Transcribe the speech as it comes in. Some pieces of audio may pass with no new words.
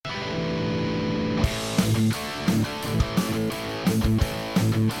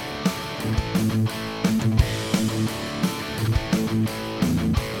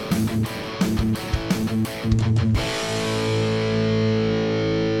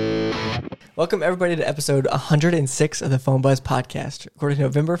Welcome everybody to episode 106 of the Phone Buzz podcast, recorded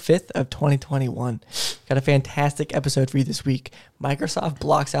November 5th of 2021. Got a fantastic episode for you this week. Microsoft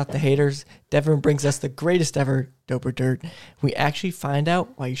blocks out the haters. Devin brings us the greatest ever Dope or Dirt. We actually find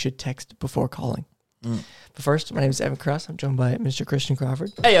out why you should text before calling. But first, my name is Evan Cross. I'm joined by Mr. Christian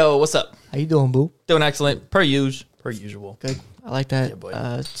Crawford. Hey, yo, what's up? How you doing, boo? Doing excellent, per usual. Good. I like that Yeah, boy.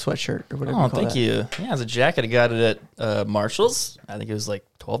 sweatshirt or whatever Oh, you call thank that. you. Yeah, it's a jacket. I got it at Marshall's. I think it was like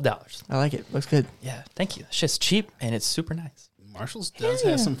 $12. I like it. Looks good. Yeah, thank you. It's just cheap and it's super nice. Marshall's does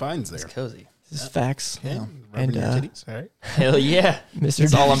have some finds there. It's cozy. This is facts. Yeah, And, rubbing your titties. All right. Hell yeah. Mr.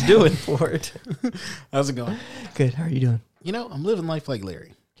 That's all I'm doing. Ford. How's it going? Good. How are you doing? You know, I'm living life like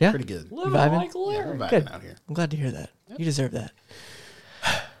Larry. Yeah? Pretty good. Living vibing? like Yeah, Larry. I'm vibing Good. out here. I'm glad to hear that. You deserve that.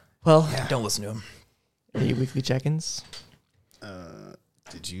 Well, Don't listen to him. any weekly check-ins?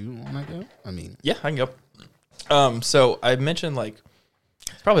 Did you want to go? I mean, Yeah, I can go. So I mentioned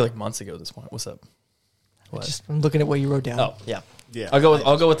it's probably like months ago at this point. What's up? What? I'm looking at what you wrote down. Oh, yeah. yeah. I'll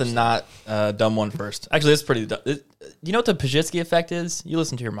go with the not dumb one first. Actually, it's pretty dumb. You know what the Pajitsky effect is? You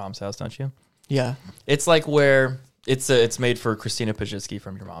listen to your mom's house, don't you? Yeah. It's like where it's made for Christina Pajitsky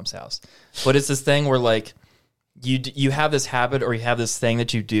from your mom's house, but it's this thing where like you have this habit or you have this thing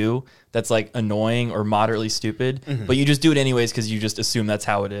that you do that's like annoying or moderately stupid, but you just do it anyways because you just assume that's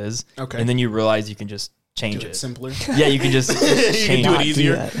how it is. Okay. And then you realize you can just change do it simpler. Yeah, you can just change do it Not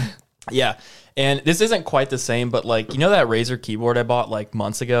easier. that. Yeah. And this isn't quite the same, but like, you know that Razer keyboard I bought like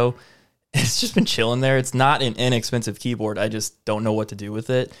months ago? It's just been chilling there. It's not an inexpensive keyboard. I just don't know what to do with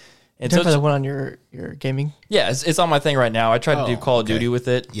it. And Talk so about it's, the one on your gaming. yeah, it's on my thing right now. I tried to do Oh, Call of okay. Duty with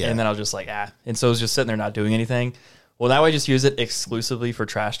it, Yeah. and then I was just like, And so it was just sitting there not doing anything. Well, now I just use it exclusively for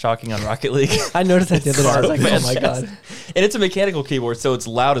trash talking on Rocket League. I noticed that the other day. I was like, oh Garbage. my God. And it's a mechanical keyboard, so it's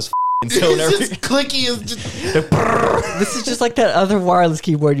loud as and so whenever, It's just clicky. It's just, This is just like that other wireless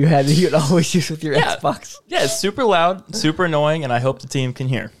keyboard you had that you'd always use with your Yeah. Xbox. yeah, it's super loud, super annoying, and I hope the team can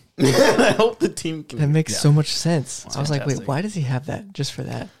hear. I hope the team can. That makes so much sense. I was like, wait, fantastic. why does he have that? Just for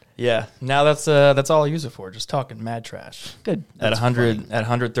that? Yeah, now that's all I use it for, just talking mad trash. Good. At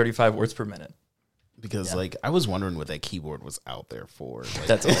 135 words per minute. Because like I was wondering what that keyboard was out there for. Like,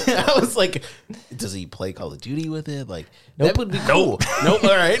 That's all. I was like, does he play Call of Duty with it? Like Nope. that would be cool. Nope. All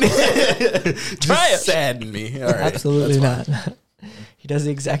right. Try it. Sadden me. All right. Absolutely not. He does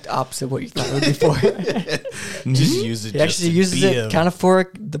the exact opposite of what you thought it would be for. Just use it. He actually uses it kind of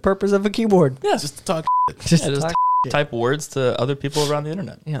for the purpose of a keyboard. Yeah, just to talk. Just Yeah, to just talk. type words to other people around the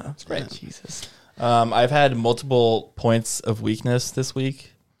internet. Yeah. It's great. Jesus. I've had multiple points of weakness this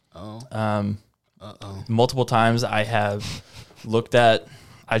week. Oh. Multiple times I have looked at.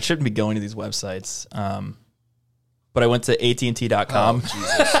 I shouldn't be going to these websites, but I went to AT&T.com. Oh,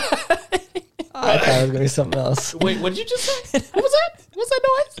 Jesus. I thought it was going to be something else. Wait, what did you just say? What was that? What's that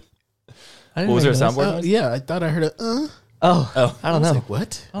noise? I didn't What was there, a make noise. soundboard? Oh, yeah, I thought I heard a. Oh, Oh. I don't I was know. like,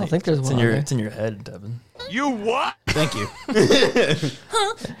 what? I don't think there's It's one in on your there. it's in your head, Devin. Thank you.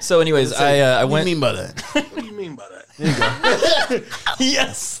 So, anyways, I What went. do you mean by that? What do you mean by that?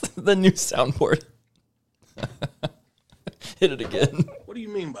 Yes, the new soundboard. Hit it again. What do you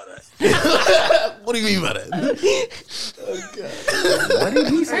mean by that? What do you mean by that? What did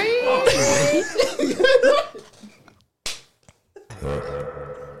he say?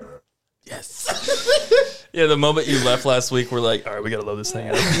 Yes. Yeah, the moment you left last week, we're like, all right, we gotta load this thing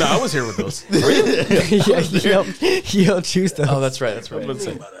up. No, I was here with those. Yeah, you helped choose those. Oh, that's right. That's right. What do you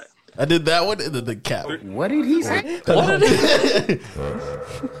mean by that? I did that one and then the cat. What did he say?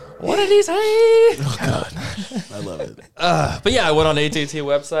 What did he say? I love it. But yeah, I went on AT&T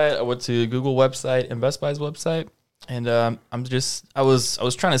website. I went to Google website and Best Buy's website, and I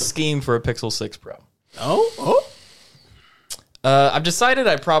was trying to scheme for a Pixel 6 Pro. Oh, I've decided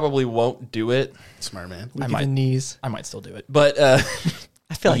I probably won't do it. smart man. Weak I in might. the knees. I might still do it, but I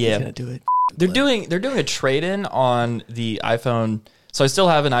feel like Yeah. he's going to do it. they're doing a trade-in on the iPhone. So I still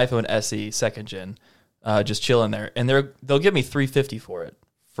have an iPhone SE second gen, just chilling there, and they'll give me $350 for it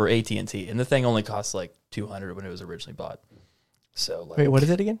for AT&T, and the thing only costs like $200 when it was originally bought. So like, Wait, what is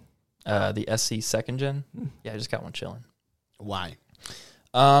it again? the SE second gen. Yeah, I just got one chilling. Why?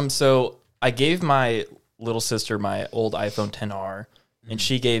 So I gave my little sister my old iPhone XR, and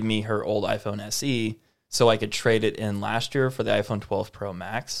she gave me her old iPhone SE so I could trade it in last year for the iPhone 12 Pro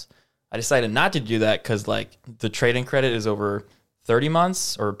Max. I decided not to do that because like the trade-in credit is over 30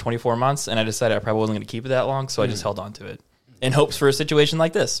 months or 24 months, and I decided I probably wasn't going to keep it that long, so I just held on to it in hopes for a situation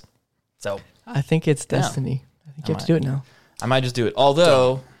like this. So I think it's destiny. I think you have to do it now. I might just do it.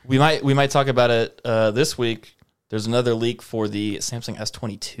 Although we might talk about it this week. There's another leak for the Samsung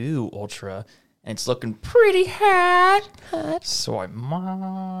S22 Ultra, and it's looking pretty hot. So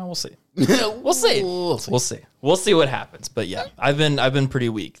we'll see. We'll see. We'll see what happens. But yeah, I've been pretty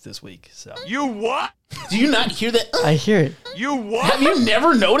weak this week. So You what? Do you not hear that? I hear it. You what? Have you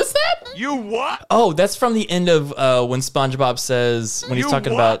never noticed that? You what? oh, that's from the end of when SpongeBob says when he's You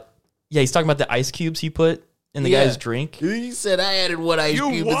talking what? about he's talking about the ice cubes he put in the Yeah. guy's drink. He said I added one ice You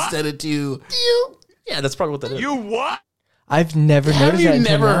cube what? instead of two. Yeah, that's probably what that is. You what? I've never Have noticed you that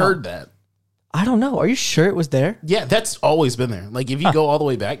until never now. heard that? I don't know. Are you sure it was there? Yeah, that's always been there. Like if you go all the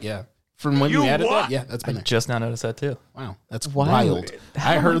way back, yeah. From when you You added what? that, yeah, that's been there. Just now noticed that too. Wow, that's Wow. wild.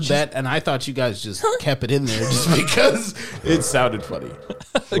 How I heard much is- that, and I thought you guys just kept it in there just because it sounded funny.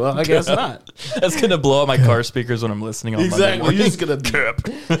 Well, I guess not. That's gonna blow up my car speakers when I'm listening on Monday Exactly. You're morning. just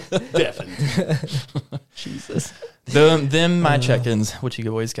gonna deafened. Jesus. Them my check-ins. What you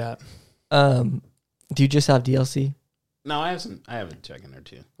always got? Do you just have DLC? No, I have a check in there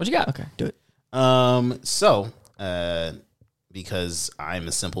too. What you got? Okay, do it. So, because I'm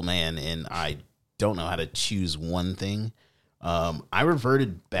a simple man and I don't know how to choose one thing, I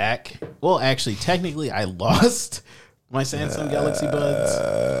reverted back. Well, actually, technically, I lost my Samsung Galaxy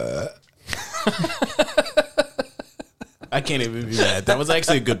Buds. I can't even be mad. That was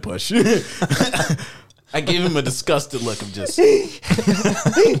actually a good push. I gave him a disgusted look of just,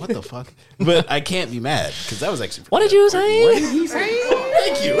 what the fuck? But I can't be mad because that was actually. What did you say? He say?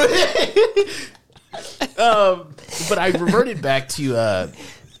 Thank you. But I reverted back to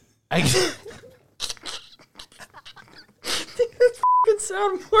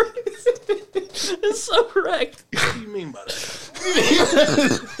Sound it's so correct. What do you mean by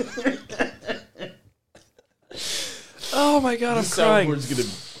that? Oh my god, I'm crying. soundboard's gonna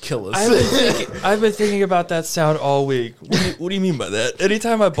kill us. I've been thinking about that sound all week. What do you mean by that?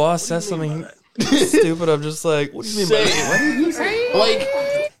 Anytime my boss says something stupid, I'm just like, what do you mean by that? What did he say?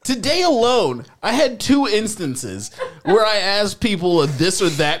 Like today alone, I had 2 instances where I asked people a this or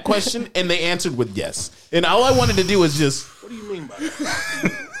that question and they answered with yes. And all I wanted to do was just, What do you mean by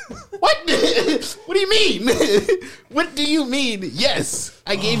that? what? What do you mean? What do you mean? Yes,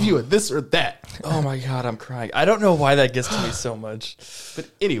 I gave you a this or that. Oh my god, I'm crying. I don't know why that gets to me so much. But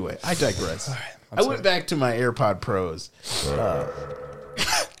anyway, I digress. I'm I went back to my AirPod Pros.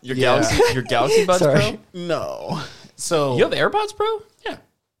 Your Yeah. Galaxy Buds Sorry. Pro? No. So You have AirPods Pro? yeah.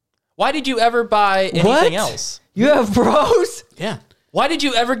 Why did you ever buy anything What? else? You have pros? Yeah. Why did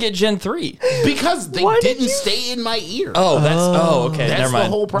you ever get Gen 3? Because they Why did didn't you- stay in my ear. Oh, okay. That's Never mind. the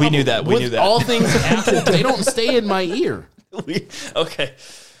whole problem. We knew that. We With knew that. all things Apple, they don't stay in my ear. Okay.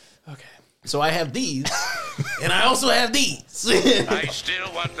 So I have these, and I also have these. I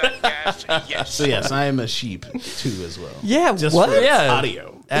still want that gas. Yes. So yes, I am a sheep too as well. Yeah, Just what? for Yeah.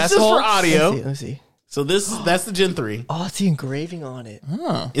 audio. It's just Asshole. for audio. Let me see. So that's the Gen 3. Oh, it's the engraving on it.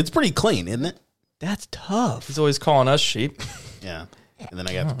 It's pretty clean, isn't it? That's tough. He's always calling us sheep. Yeah. And then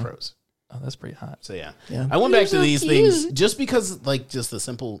I got the Pros. Oh, that's pretty hot. So yeah. Yeah. I went back to these things just because like just the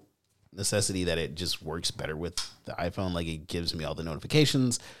simple necessity that it just works better with the iPhone. Like it gives me all the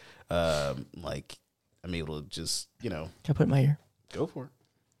notifications. Like I'm able to just, Can I put it in my ear? go for it.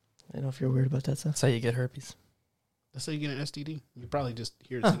 I don't know if you're weird about that stuff. That's how you get herpes. That's how you get an STD. You probably just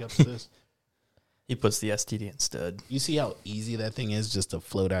hear it up to this. He puts the STD in stud. You see how easy that thing is just to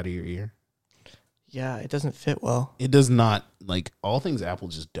float out of your ear? Yeah, it doesn't fit well. It does not, like, all things Apple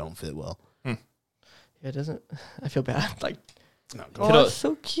just don't fit well. Yeah, it doesn't. I feel bad. Like, No, oh, it's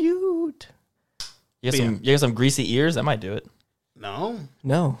so cute. You But got some greasy ears? That might do it. no.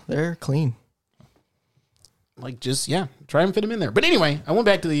 No, they're clean. Like, just, yeah, try and fit them in there. But anyway, I went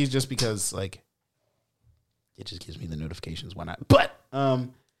back to these just because, like, it just gives me the notifications. Why not? But,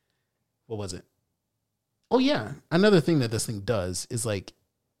 what was it? Oh, yeah. Another thing that this thing does is, like,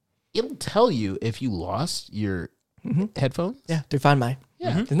 it'll tell you if you lost your headphones. Yeah, to find mine.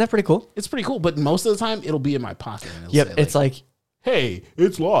 Yeah. Isn't that pretty cool? It's pretty cool. But most of the time, it'll be in my pocket. And it'll Yep, say, it's like hey,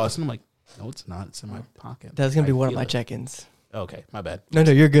 it's lost. And I'm like, no, it's not. It's in my pocket. that's gonna be I one of feel my it. check-ins. Okay, my bad. No,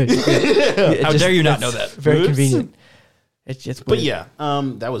 you're good. You're good. It How just- dare you not that's know that? Very Oops. convenient. It's just. But weird. yeah,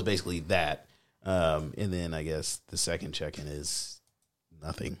 that was basically that. And then I guess the second check-in is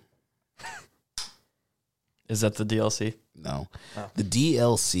nothing. Is that the DLC? No, Oh. the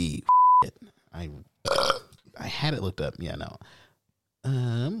DLC. I had it looked up. Yeah, no.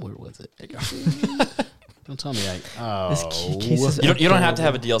 Where was it? Don't tell me This Oh case is You don't have to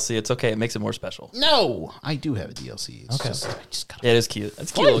have a DLC. It's okay. It makes it more special. no, I do have a DLC. It's Okay. just, I just gotta Yeah, it is cute.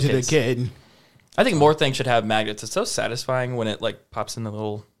 That's a cute find little it case. again. I think more things should have magnets. It's so satisfying when it like pops in the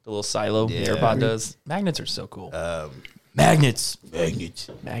little silo the Yeah. AirPod does. Magnets are so cool. Magnets. Magnet.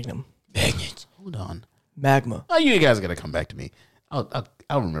 Magnum. Magnet. Hold on. Magma. Oh, you guys got to come back to me.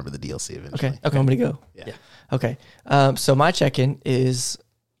 I'll remember the DLC eventually. Okay. Okay. I'm going to go. Yeah. Okay. So my check-in is,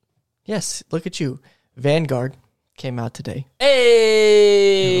 yes, look at you. Vanguard came out today.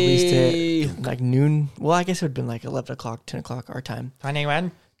 Hey, Released it like noon. Well, I guess it would have been like 11 o'clock, 10 o'clock our time.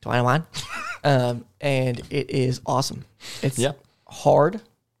 21. 21. And it is awesome. It's Yeah. hard,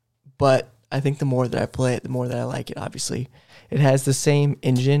 but I think the more that I play it, the more that I like it, obviously. It has the same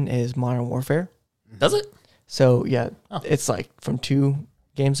engine as Modern Warfare. Does it? So, yeah, Oh. it's like from 2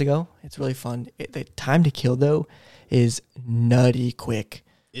 games ago. It's really fun. The time to kill, though, is nutty quick.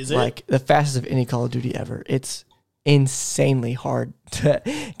 Is it? Like the fastest of any Call of Duty ever. It's insanely hard to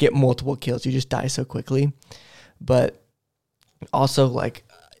get multiple kills. You just die so quickly. But also, like,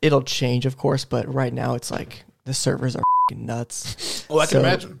 it'll change, of course, but right now it's like the servers are f***ing nuts. Oh, I can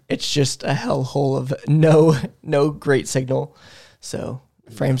imagine. It's just a hellhole of no great signal. So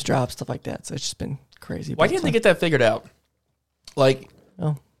frames drop, stuff like that. So it's just been crazy. Why but can't it's they fun. get that figured out? Like,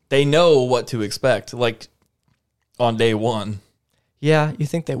 Oh. they know what to expect. Like, on day one. Yeah, you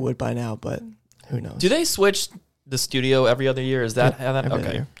think they would by now, but who knows? Do they switch the studio every other year? Is that Yeah, how that? every other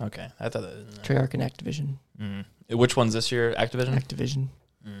Okay. year. Okay. I thought that. Treyarch and Activision. Which one's this year? Activision? Activision.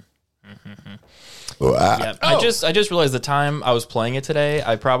 Yeah, I just realized the time I was playing it today.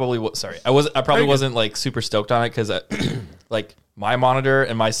 I probably I probably wasn't like super stoked on it because like my monitor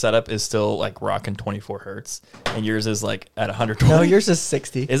and my setup is still like rocking 24 hertz, and yours is like at 120. No, yours is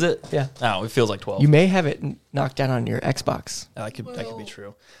 60. Is it? Yeah. Oh, it feels like 12. You may have it knocked down on your Xbox. That could be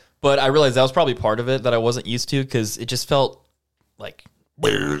true, but I realized that was probably part of it that I wasn't used to because it just felt like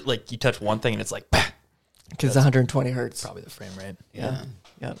you touch one thing and it's like bah, Because it's 120 hertz. probably the frame rate. Yeah.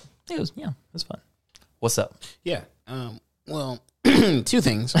 Yeah. It was fun. What's up? Yeah. Well, 2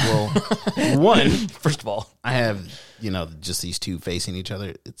 things. Well, one, First of all, I have, just these 2 facing each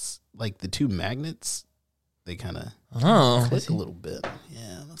other. It's like the 2 magnets. They kind of click a little bit.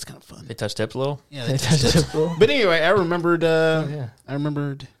 Yeah, that's kind of fun. they touch tips a little. Yeah, They they touched touched it. it. But anyway, I remembered. yeah. I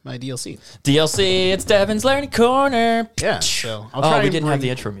remembered my DLC. DLC, it's Devin's Learning Corner. Yeah. So I'll Oh, try we and didn't have bring- the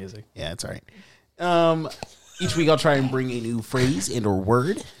intro music. Yeah, it's all right. Each week I'll try and bring a new phrase and or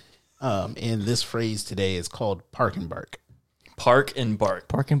word. And this phrase today is called park and bark. Park and bark.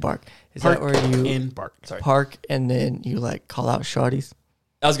 Park and bark. Is Park that where you and bark. Sorry. park and then you like call out shawties?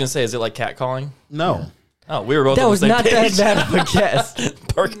 I was gonna say, is it like cat calling? No. Oh, we were both That on the was same not page. that bad of a guess.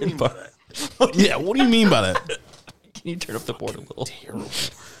 Park and bark. Yeah, what do you mean by that? Can you turn up the board a little?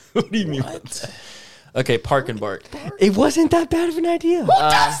 What do you mean? By that? Okay, park and bark. It wasn't that bad of an idea.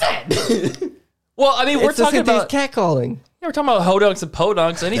 Well, I mean, we're It's the talking same thing as about cat calling. we're talking about hodunks and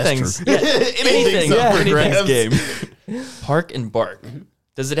podunks. Anything's true. anything. up for Anything's grabs. game. Park and bark.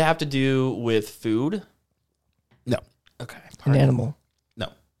 Does it have to do with food? No. Okay. An animal. No.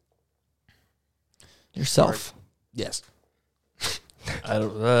 Yourself. Yes. I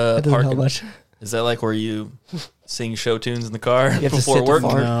don't. That doesn't Park help and, much. is that like where you sing show tunes in the car have to before sit to work?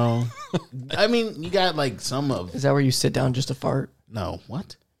 fart. No. I mean, you got like some of. Is that where you sit down just to fart? No.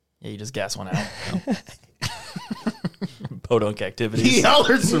 What? Yeah, you just gas one out. Podunk activities. Y'all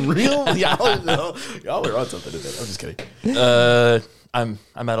are some real. Y'all are on something today. I'm just kidding.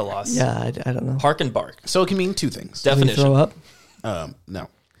 I'm at a loss. Yeah, I don't know. Park and bark. So it can mean 2 things. Will you Definition. throw up? No.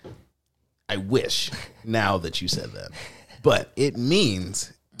 I wish now that you said that. But it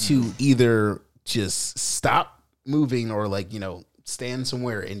means to either just stop moving or stand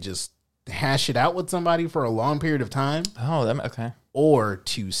somewhere and just hash it out with somebody for a long period of time, Oh, okay. or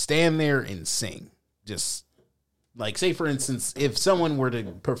to stand there and sing. Just like, say for instance, if someone were to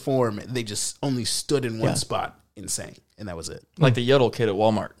perform, they just only stood in one Yeah. spot and sang, and that was it. Like the yodel kid at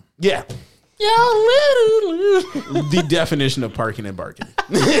Walmart. Yeah. The definition of parking and barking.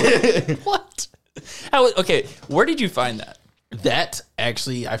 What? Okay, where did you find that? That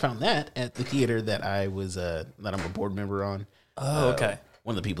actually, I found that at the theater that I was that I'm a board member on. Oh, okay.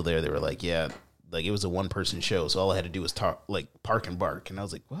 One of the people there, they were like, yeah, like it was a 1-person show, so all I had to do was talk, like park and bark, and I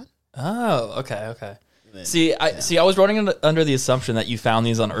was like, what? Oh, okay. See, I was running under the assumption that you found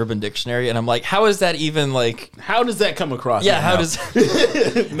these on Urban Dictionary, and I'm like, how is that even like? How does that come across? Yeah, how No. does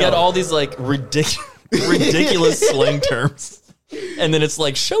you got all these like ridiculous slang terms, and then it's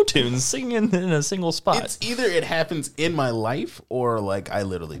like show tunes singing in a single spot. It's either it happens in my life or like I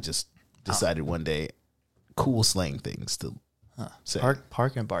literally just decided one day cool slang things to say.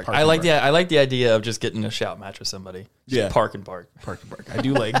 Park and bark. Park I and like bark. I like the idea of just getting a shout match with somebody. Just Yeah. park and bark. Park and bark. I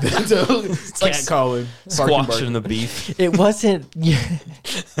do like that. So, like cat calling, park and bark. Squashing the beef. It wasn't.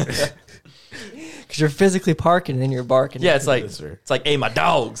 Because you're physically parking and then you're barking. Yeah, it's like Yes, sir. hey, my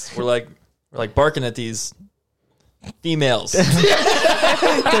dogs. We're like barking at these Females. That's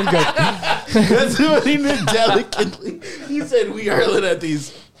what he meant delicately. He said we are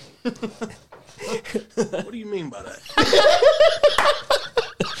Latinas. What do you mean by that?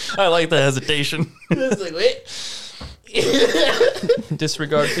 I like the hesitation. It's like, wait.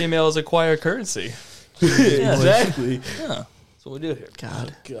 Disregard females, acquire currency. Exactly. Yeah, that's what we do here.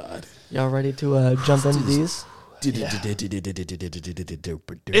 God. God. Y'all ready to jump into these?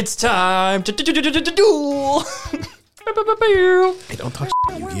 It's time to duel. Hey, don't talk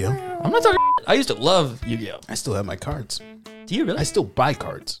Yu-Gi-Oh. I'm not talking. I used to love Yu-Gi-Oh. I still have my cards. Do you really? I still buy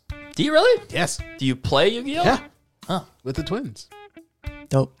cards. Do you really? Yes. Do you play Yu-Gi-Oh? Yeah. Huh. With the twins.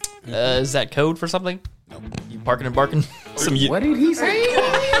 Dope. Is that code for something? No. You barking and barking? Some What did he say?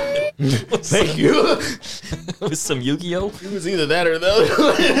 Thank you. with some Yu-Gi-Oh? It was either that or the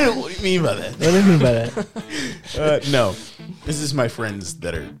other. What do you mean by that? What do you mean by that? No. This is my friends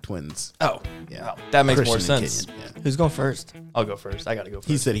that are twins. Oh, Yeah. that makes more Christian and sense. Kenyan, yeah. Who's going first? I'll go first. I gotta go first.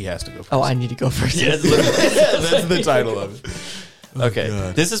 He said he has to go first. Oh, I need to go first. Yes. That's the title of it. Okay,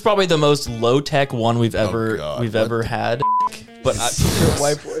 God. this is probably the most low-tech one we've ever God, what ever had. But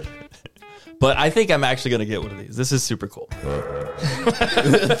Whiteboard. but I think I'm actually gonna get one of these. This is super cool.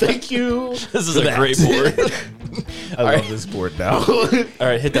 Thank you. This is a great board. I love this board now. All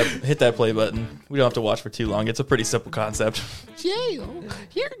right, hit that play button. We don't have to watch for too long. It's a pretty simple concept. Jail.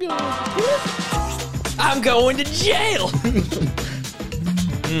 Here we go. I'm going to jail.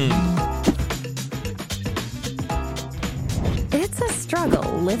 It's a struggle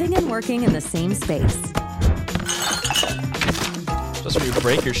living and working in the same space. Just when you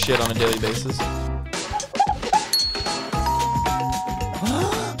break your shit on a daily basis.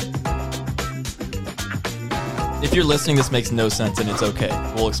 If you're listening, this makes no sense and it's okay.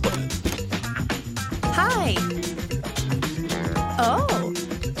 We'll explain it. Hi. Oh,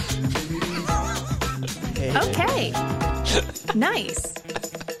 okay. Nice.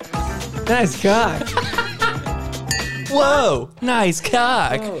 Nice cock. Whoa, nice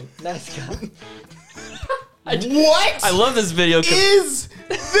cock. Oh, nice cock. What I love this video. is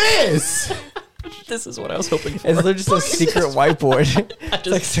this? This is what I was hoping for. It's literally just a secret whiteboard. It's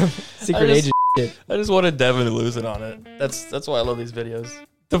like some secret I just- agent shit. I just wanted Devin to lose it on it. That's why I love these videos.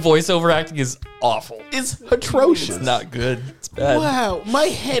 The voiceover acting is awful. It's atrocious. It's not good. It's bad. Wow, my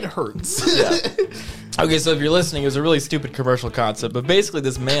head hurts. Okay, so if you're listening, it was a really stupid commercial concept, but basically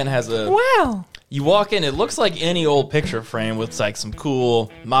this man has a... Wow. You walk in, it looks like any old picture frame with like some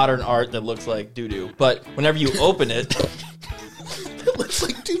cool modern art that looks like doo-doo. But whenever you open it... It looks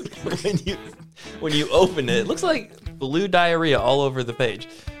like dude. when you open it, it looks like blue diarrhea all over the page.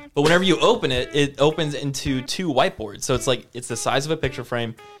 But whenever you open it, it opens into two whiteboards. So it's like it's the size of a picture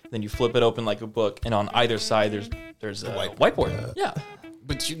frame. Then you flip it open like a book, and on either side there's a whiteboard. Yeah,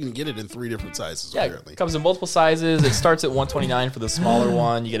 But you can get it in 3 different sizes, yeah. apparently. It comes in multiple sizes. It starts at 129 for the smaller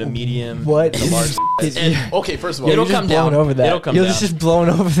one. You get a medium, What and a large. is And okay, first of all, It'll you're just come blowing down. over that. It'll come You're down. just blowing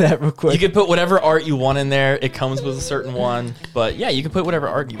over that real quick. You can put whatever art you want in there. It comes with a certain one, but yeah, you can put whatever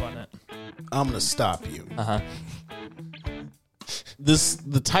art you want in it. I'm gonna stop you. Uh-huh.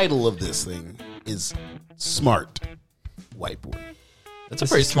 The title of this thing is Smart Whiteboard. That's a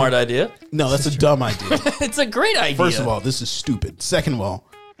pretty smart idea. No, that's a dumb idea. It's a great idea. First of all, this is stupid. Second of all,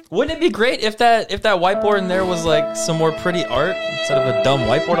 wouldn't it be great if that whiteboard in there was like some more pretty art instead of a dumb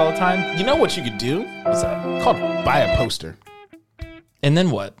whiteboard all the time? you know what you could do? What's that? It's called buy a poster. And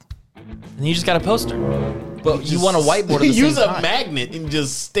then what? And you just got a poster. But you want a whiteboard at the Use same a time. magnet and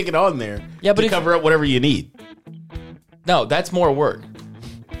just stick it on there. Yeah, but to if- cover up whatever you need. No, that's more work.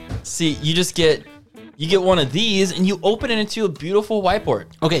 See, you get one of these and you open it into a beautiful whiteboard.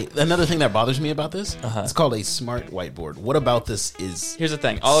 Okay, another thing that bothers me about this, it's called a smart whiteboard. What about this is Here's the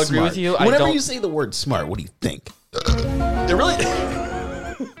thing. I'll agree smart? with you. Whenever I don't, you say the word smart, what do you think? it really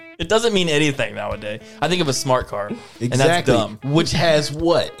it doesn't mean anything nowadays. I think of a smart car. Exactly. And that's dumb. Which has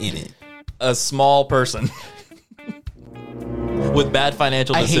what in it? A small person with bad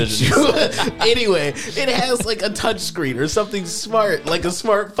financial I hate decisions. you. Anyway, it has like a touch screen or something smart, like a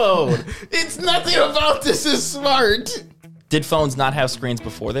smartphone. It's nothing about this is smart. Did phones not have screens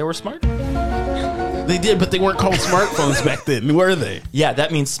before they were smart? They did, but they weren't called smartphones back then, were they? Yeah,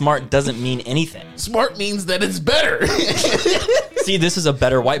 that means smart doesn't mean anything. Smart means that it's better. See, this is a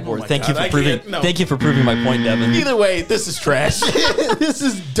better whiteboard. my Thank God, you I for proving. can't- no. Thank you for proving my point, Devin. Either way, this is trash. This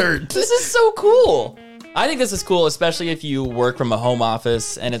is dirt. This is so cool. I think this is cool, especially if you work from a home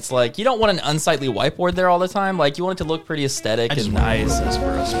office and it's like you don't want an unsightly whiteboard there all the time. Like you want it to look pretty aesthetic and nice.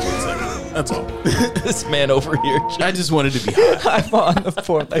 That's all. This man over here. I just wanted to be hot. I'm on the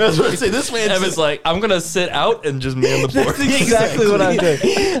board. Like, That's what I say. This man Evan's like, I'm gonna sit out and just man the board. that's exactly what I'm doing.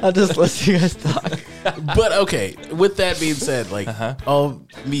 I'll just let you guys talk. But okay, with that being said, like all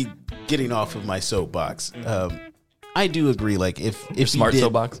me getting off of my soapbox, I do agree. Like if Smart you did,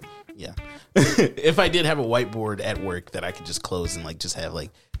 soapbox. yeah, if I did have a whiteboard at work that I could just close and like just have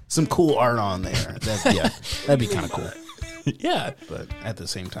like some cool art on there, that'd be kind of cool. Yeah. But at the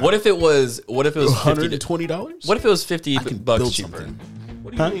same time, What if it was $120? What if it was 50 I can bucks build cheaper? something.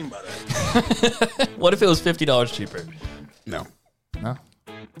 What do you mean by that? What if it was $50 cheaper? No, No.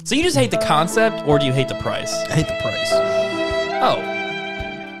 So you just hate the concept, or do you hate the price? I hate the price. Oh.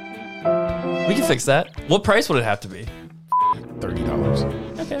 We can fix that. What price would it have to be?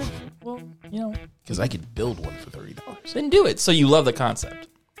 $30 Okay. Well, because I could build one for $30. then do it. So you love the concept.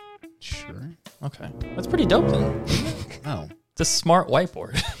 Sure. Okay. That's pretty dope then. No, It's a smart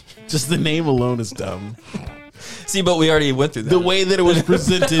whiteboard. just the name alone is dumb. See, but we already went through that. The way that it was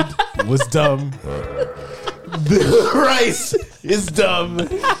presented was dumb. The price is dumb.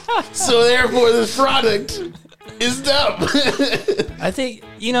 So therefore, this product is dumb. I think,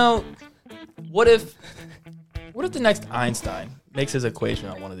 what if the next Einstein makes his equation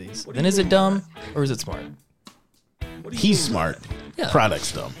on one of these? Then is it dumb or is it smart? He's smart. Yeah.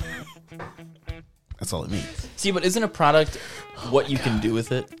 Product's dumb. That's all it means. See, but isn't a product what you can do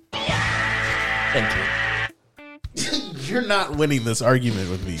with it? Thank you. You're not winning this argument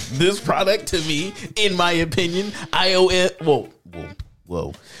with me. This product, to me, in my opinion, IMO is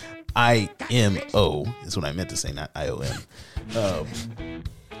what I meant to say, not IOM.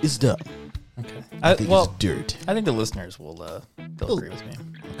 Is dumb. Okay. I think it's dirt. I think the listeners will they'll agree with me.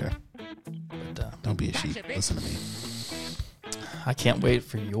 Okay. But, Don't be a sheep. Listen to me. I can't wait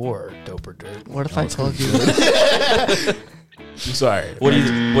for your dope or dirt. What if I told you I'm sorry. What do you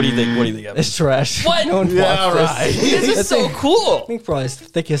think? What do you think of it? it's trash? What? No one Yeah, wants right. this. This is so I cool. think probably it's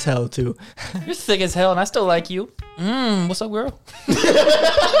thick as hell too. You're thick as hell, and I still like you. What's up, girl?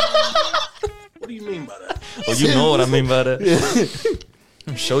 What do you mean by that? Oh, you know what I mean by that.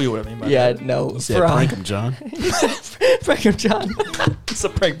 I'll show you what I mean by Yeah, that. no. Said prank him, John. Prank him, John. It's a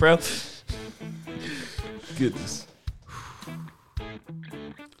prank, bro. Goodness.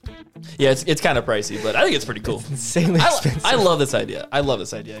 Yeah, it's kind of pricey, but I think it's pretty cool. Insanely expensive. I love this idea. I love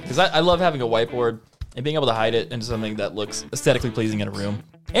this idea because I love having a whiteboard and being able to hide it into something that looks aesthetically pleasing in a room.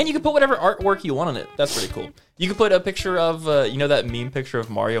 And you can put whatever artwork you want on it. That's pretty cool. You could put a picture of, that meme picture of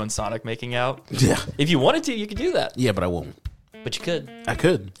Mario and Sonic making out. Yeah. If you wanted to, you could do that. Yeah, but I won't. But you could. I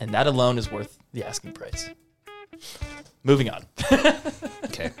could. And that alone is worth the asking price. Moving on.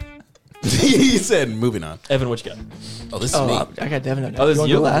 Okay. He said, moving on. Evan, what you got? Oh, this is me. I got Devin on. Oh, this is wanna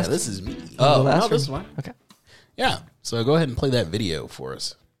you? go Yeah, last? this is me. Oh, Oh, last no, this one? is fine. Okay. Yeah. So go ahead and play that video for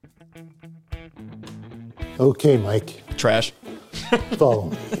us. Okay, Mike, Trash. follow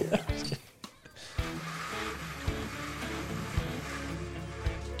me here.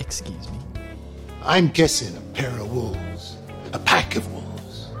 Excuse me. I'm guessing a pair of wolves, a pack of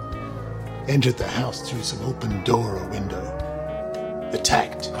wolves, entered the house through some open door or window,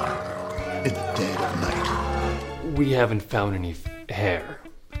 attacked in the dead of night. We haven't found any hair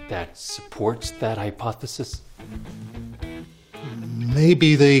that supports that hypothesis.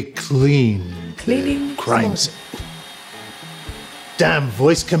 Maybe they cleaned the crime scene. Damn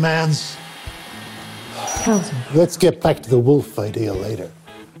voice commands. Let's get back to the wolf idea later.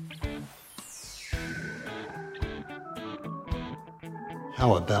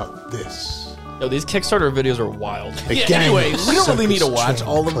 How about this? Yo, these Kickstarter videos are wild. A Yeah, gang anyway, of we don't really need to circus watch trained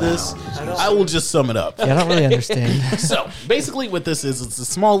all of this. clowns. I will just sum it up. Yeah, I don't really understand. So basically what this is, it's a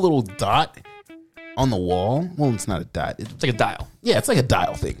small little dot on the wall. Well, it's not a dot. It's like a dial. Yeah, it's like a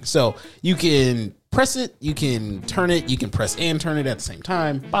dial thing. So you can press it, you can turn it, you can press and turn it at the same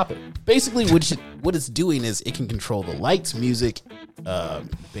time. Pop it. Basically, what it's doing is it can control the lights, music,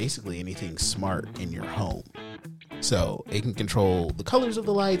 basically anything smart in your home. So it can control the colors of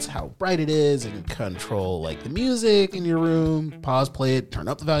the lights, how bright it is. It can control like the music in your room, pause, play it, turn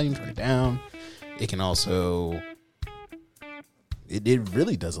up the volume, turn it down. It can also, it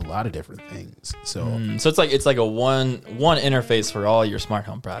really does a lot of different things. So So it's like a one interface for all your smart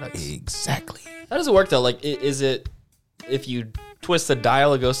home products. exactly. How does it work though? Like, is it if you twist the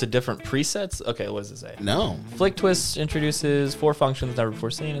dial, it goes to different presets? Okay, what does it say? No, Flick Twist introduces 4 functions never before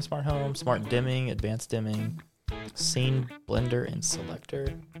seen in smart home: smart dimming, advanced dimming, scene blender, and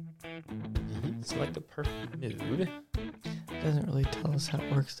selector. Select the perfect mood. Doesn't really tell us how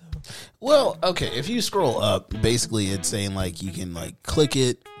it works though. well, okay. If you scroll up, basically it's saying like you can like click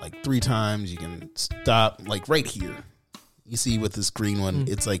it like 3 times. You can stop like right here. You see with this green one,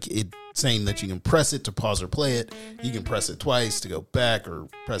 it's like it saying that you can press it to pause or play it. You can press it twice to go back, or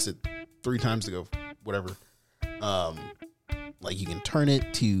press it 3 times to go whatever. Like you can turn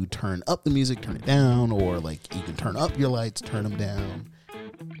it to turn up the music, turn it down, or like you can turn up your lights, turn them down.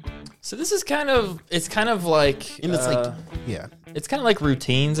 So this is kind of like, And it's like, yeah. it's kind of like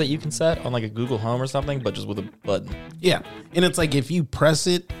routines that you can set on like a Google Home or something, but just with a button. Yeah. And it's like if you press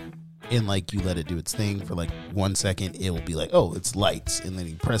it and like you let it do its thing for like 1 second, it will be like, oh, it's lights. And then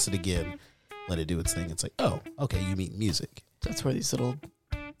you press it again, let it do its thing. It's like, oh, okay, you mean music. That's where these little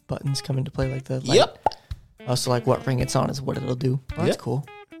buttons come into play, like the light. Yep. Also, like what ring it's on is what it'll do. Oh, that's Yep. cool.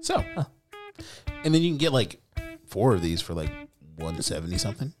 So, and then you can get like 4 of these for like $170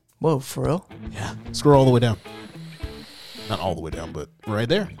 something. Whoa, for real? Yeah. Scroll all the way down. Not all the way down, but right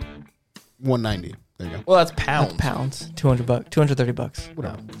there. $190. There you go. Well, that's That's pounds. pounds. $200, $230.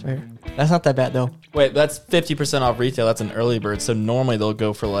 Whatever. It's right here. That's not that bad though. Wait, that's 50% off retail. That's an early bird. So normally they'll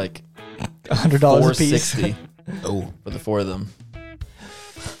go for like $100 a piece. $460 Oh, for the 4 of them.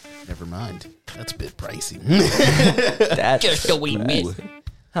 never mind. That's a bit pricey. That's Ooh.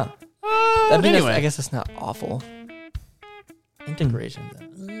 huh. I mean, anyway. I guess that's not awful. Integration.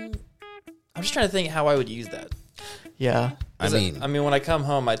 I'm just trying to think how I would use that. Yeah. I mean, when I come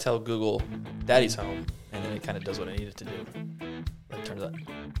home, I tell Google, "Daddy's home," and then it kind of does what I need it to do. Like turn that.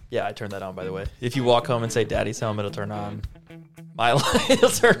 Yeah, I turned that on. By the way, if you walk home and say "Daddy's home," it'll turn on my light. It'll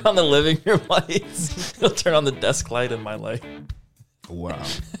turn on the living room lights. It'll turn on the desk light and my light. wow.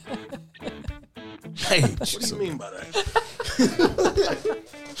 Hey, What do you mean by that?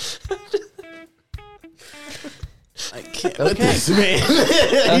 I can't. Okay. This man.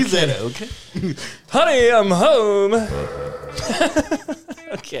 He said, okay. Honey, I'm home.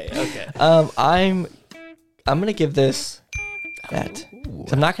 Okay. I'm gonna give this that.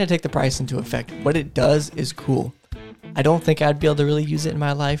 'Cause I'm not gonna take the price into effect. What it does is cool. I don't think I'd be able to really use it in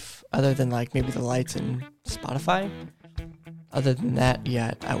my life, other than like maybe the lights and Spotify. Other than that,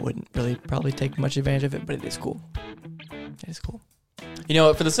 yeah, I wouldn't really probably take much advantage of it. But it is cool. It is cool. You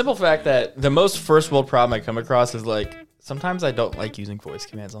know, for the simple fact that the most first world problem I come across is like sometimes I don't like using voice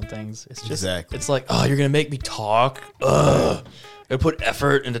commands on things. It's just Exactly. It's like, oh, you're gonna make me talk. Ugh. I put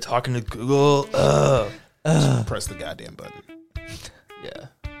effort into talking to Google. Ugh. Press the goddamn button. Yeah.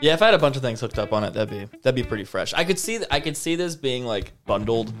 If I had a bunch of things hooked up on it, that'd be pretty fresh. I could see this being like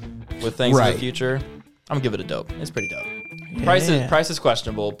bundled with things in Right. the future. I'm gonna give it a dope. It's pretty dope. Yeah. Price is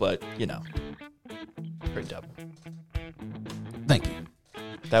questionable, but you know, pretty dope. Thank you.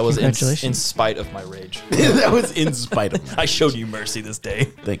 That was in Congratulations. spite of my rage. That was in spite of me. I showed you mercy this day.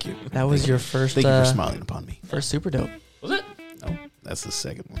 Thank you. That was your first. Thank you for smiling upon me. First super dope. Was it? No, that's the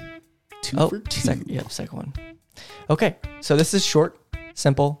second one. Two Oh, for two. second one. Okay, so this is short,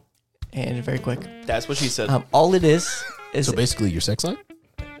 simple, and very quick. That's what she said. All it is So basically, your sex life?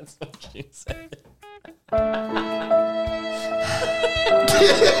 That's what she said.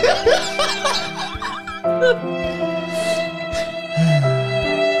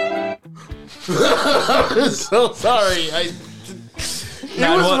 So sorry.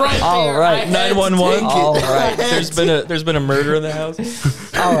 all right. 911. All right. There's been a murder in the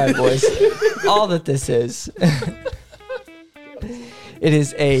house. All right, boys. All that this is, it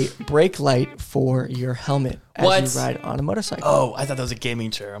is a brake light for your helmet as What? you ride on a motorcycle. Oh, I thought that was a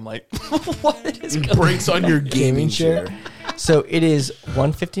gaming chair. I'm like, what is going Brakes on your gaming chair. So it is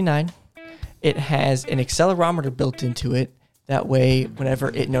 $159. It has an accelerometer built into it. That way, whenever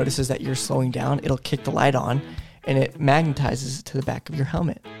it notices that you're slowing down, it'll kick the light on, and it magnetizes it to the back of your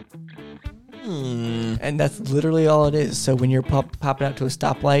helmet. And that's literally all it is. So when you're popping out to a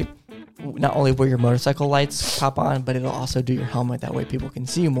stoplight, not only will your motorcycle lights pop on, but it'll also do your helmet. That way people can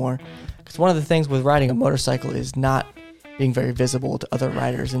see you more. Because one of the things with riding a motorcycle is not being very visible to other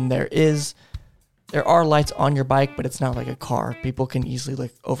riders. And there are lights on your bike, but it's not like a car. People can easily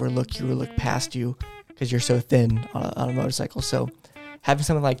overlook you or look past you because you're so thin on a motorcycle. So having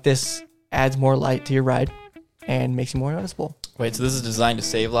something like this adds more light to your ride and makes you more noticeable. Wait, so this is designed to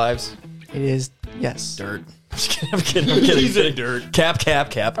save lives? It is, yes. Dirt. I'm kidding. Dirt. Cap.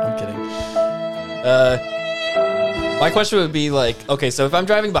 I'm kidding. My question would be like, okay, so if I'm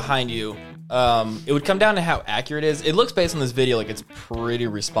driving behind you, it would come down to how accurate it is. It looks based on this video like it's pretty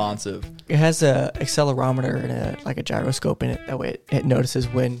responsive. It has a accelerometer and a gyroscope in it. That way it notices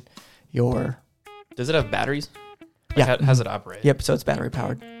when you're... Does it have batteries? Like, Yeah. How does it operate? Yep, so it's battery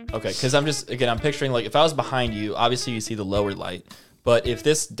powered. Okay, because I'm picturing like if I was behind you, obviously you see the lower light. But if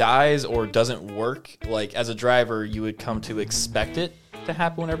this dies or doesn't work, like as a driver, you would come to expect it to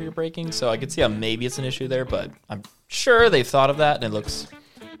happen whenever you're braking. So I could see how maybe it's an issue there, but I'm sure they've thought of that, and it looks,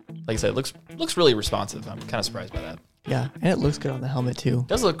 like I said, it looks really responsive. I'm kind of surprised by that. Yeah, and it looks good on the helmet too. It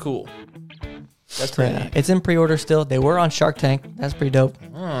does look cool. That's pretty Yeah, neat. it's in pre-order still. They were on Shark Tank. That's pretty dope.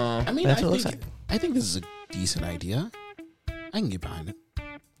 I mean, That's what it looks like. I think this is a decent idea. I can get behind it.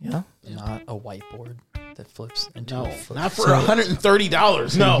 Yeah. Not a whiteboard that flips into No, a flip. not for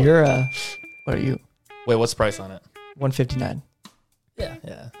 $130. No. You're what are you? Wait, what's the price on it? $159.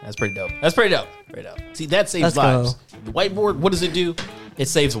 Yeah, that's pretty dope. That's pretty dope. Pretty dope. See, that saves Let's go. lives. The whiteboard, what does it do? It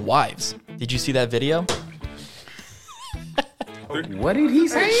saves wives. Did you see that video? What did he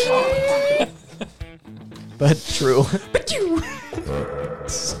say? But true.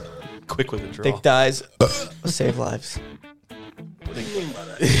 Quick with the draw. Thick dyes save lives. Do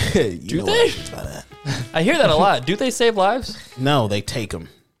they? I hear that a lot. Do they save lives? No, they take them.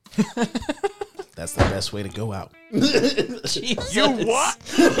 That's the best way to go out. Jesus. You what?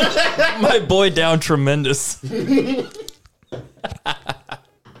 My boy down tremendous.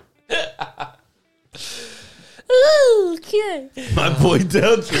 Okay. My boy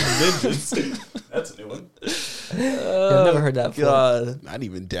down tremendous. That's a new one. I've never heard that before. God. Not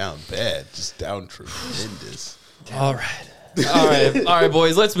even down bad, just down tremendous. All right. All right,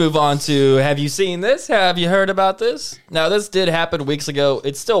 boys, let's move on to, have you seen this? Have you heard about this? Now, this did happen weeks ago.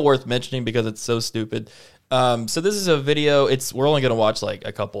 It's still worth mentioning because it's so stupid. So this is a video. We're only going to watch like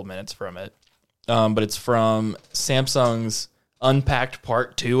a couple minutes from it. But it's from Samsung's Unpacked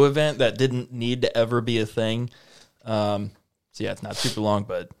Part 2 event that didn't need to ever be a thing. So yeah, it's not super long,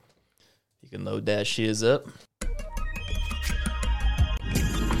 but you can load that shiz up.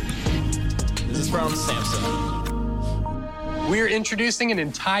 This is from Samsung. We're introducing an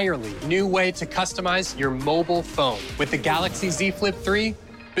entirely new way to customize your mobile phone with the Galaxy Z Flip 3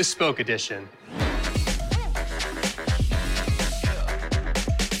 Bespoke Edition.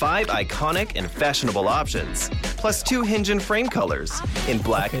 5 iconic and fashionable options, plus 2 hinge and frame colors in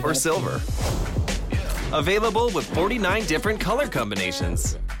black or silver. Available with 49 different color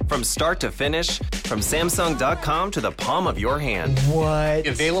combinations. From start to finish, from Samsung.com to the palm of your hand. What?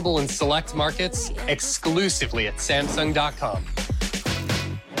 Available in select markets, exclusively at Samsung.com.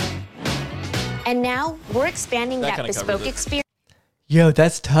 And now we're expanding That that kinda bespoke covers it. experience. Yo,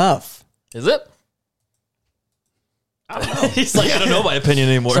 that's tough. Is it? He's like, I don't know my opinion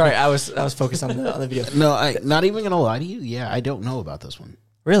anymore. Sorry, I was focused on the video. No, I not even gonna lie to you. Yeah, I don't know about this one.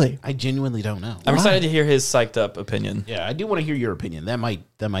 Really? I genuinely don't know. I'm excited to hear his psyched up opinion. Yeah, I do want to hear your opinion. That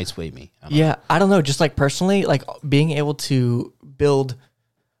might sway me. Yeah, I don't know. Just like personally, like being able to build,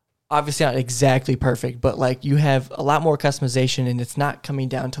 obviously not exactly perfect, but like you have a lot more customization and it's not coming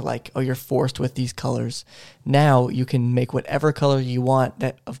down to like, oh, you're forced with these colors. Now you can make whatever color you want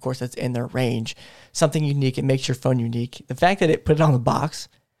that, of course, that's in their range. Something unique. It makes your phone unique. The fact that it put it on the box,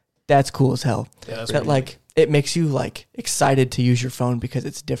 that's cool as hell. Yeah, that's that like it makes you like excited to use your phone because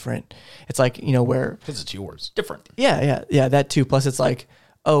it's different. It's like, you know, where because it's yours. Different. yeah, that too. Plus, it's like,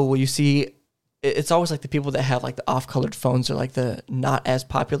 oh, well, you see, it's always like the people that have like the off-colored phones or like the not as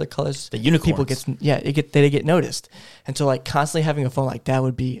popular colors. The unicorns. People they get noticed, and so like constantly having a phone like that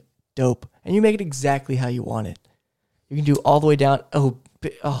would be dope. And you make it exactly how you want it. You can do all the way down. Oh,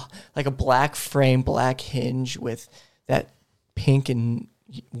 like a black frame, black hinge with that pink and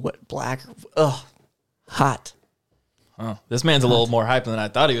what black. Hot. Oh, this man's a little more hype than I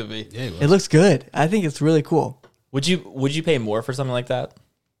thought he would be. Yeah, It looks good. I think it's really cool. Would you pay more for something like that?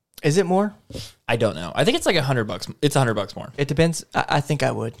 Is it more? I don't know. I think it's like $100. It's $100 more. It depends. I think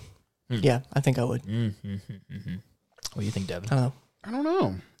I would. Yeah, I think I would. What do you think, Devin? I don't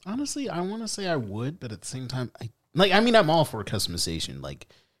know. Honestly, I want to say I would, but at the same time, I'm all for customization. Like,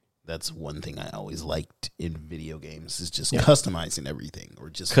 that's one thing I always liked in video games is just customizing everything or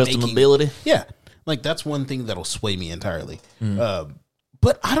just Customability. Yeah, like that's one thing that'll sway me entirely.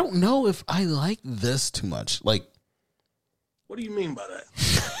 But I don't know if I like this too much. Like, What do you mean by that?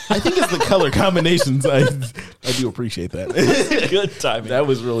 I think it's the color combinations. I do appreciate that. Good timing. That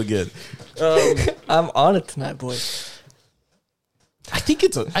was really good. I'm on it tonight, boys. I think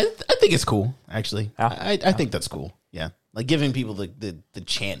it's cool. Actually, I think that's cool. Yeah, like giving people the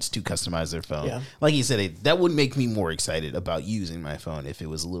chance to customize their phone. Yeah. Like you said, that would make me more excited about using my phone if it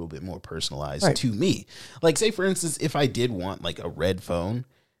was a little bit more personalized to me. Like, say for instance, if I did want like a red phone,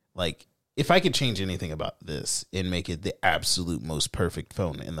 like if I could change anything about this and make it the absolute most perfect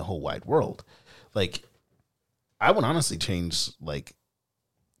phone in the whole wide world, like I would honestly change like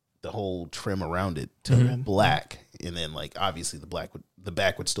the whole trim around it to black, and then like obviously the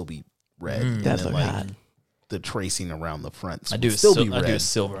back would still be red, and That's then what like God. the tracing around the front I do would still be I red. do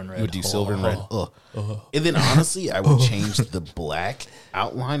silver and red. You would do silver and red. And then honestly, I would change the black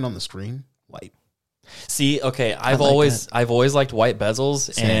outline on the screen white. See, okay, I've like always liked white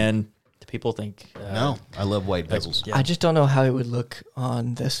bezels, and people think No, I love white bezels. Yeah. I just don't know how it would look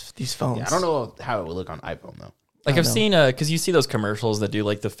on these phones. Yeah, I don't know how it would look on iPhone though. Like I've seen, because you see those commercials that do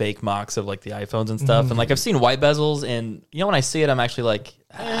like the fake mocks of like the iPhones and stuff, and like I've seen white bezels, and when I see it, I'm actually like,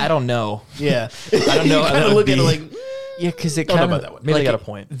 I don't know. Yeah, I don't know. I look at it like, because it don't know kind about that of one. Maybe like they got a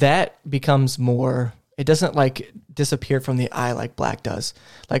point. That becomes more. It doesn't like disappear from the eye like black does.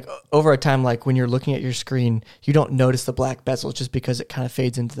 Like over a time, like when you're looking at your screen, you don't notice the black bezel just because it kind of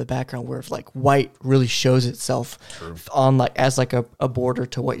fades into the background. Where if like white really shows itself on like as like a border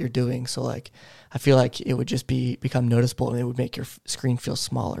to what you're doing. So like I feel like it would just become noticeable and it would make your screen feel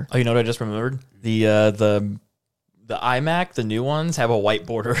smaller. Oh, you know what I just remembered? The iMac, the new ones have a white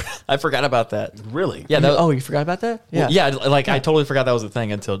border. I forgot about that. really? Yeah. You forgot about that? Yeah. Yeah. Like I totally forgot that was a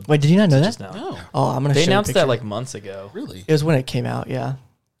thing until Wait, did you not know that? just now. No, Oh, I'm gonna. They show you a announced that picture. like months ago. really? It was when it came out. Yeah.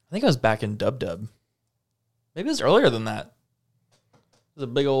 I think it was back in Dub. Maybe it was earlier than that. It was a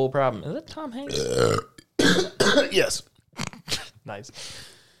big old problem. Is that Tom Hanks? Yes. Nice.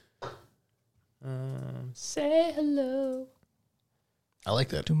 Say hello. I like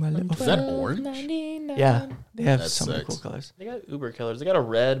that. To my little Is that friend. orange? Yeah, they have That so many sucks. cool colors. They got uber killers. They got a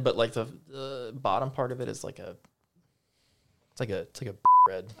red, but like the bottom part of it is like a. It's like a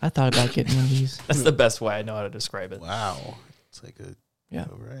red. I thought about getting one of these. That's the best way I know how to describe it. Wow, it's like a Yeah.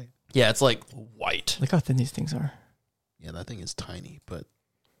 all right. Yeah, it's like white. Look how thin these things are. Yeah, that thing is tiny, but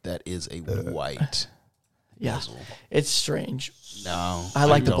that is a white Yeah, bezel. it's strange. No, I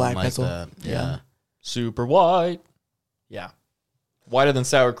like the don't black like bezel. that. Yeah. Yeah. Super white. Yeah. Whiter than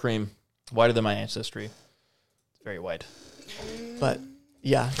sour cream. Whiter than my ancestry. It's very white. But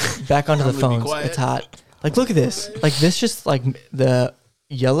yeah, back onto the I'm gonna be phones. quiet. It's hot. Like, look at this. Like this, just like the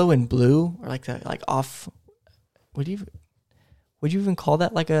yellow and blue, or like the like off. Would you even call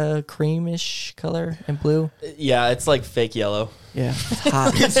that like a creamish color and blue? Yeah, it's like fake yellow. Yeah, it's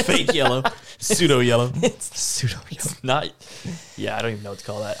hot. It's fake yellow. Pseudo yellow. It's pseudo yellow. Not. Yeah, I don't even know what to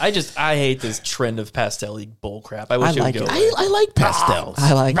call that. I hate this trend of pastel-y bull crap. I wish I like it would it. go away. I like pastels.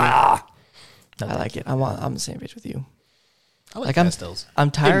 I like it. No, I like it. I'm on the same page with you. I like Like, pastels. I'm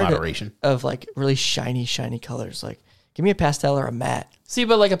tired moderation. of like really shiny colors. Like, give me a pastel or a matte. See,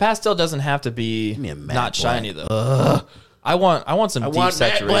 but like a pastel doesn't have to be me a matte not shiny black. though. I want some I deep want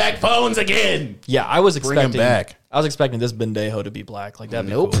matte saturation. black phones again. Yeah, I was Bring 'em expecting. back. I was expecting this Bendejo to be black. Like that'd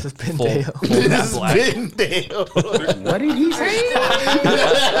be Nope. cool. Bendejo. Full matte black. What did he say?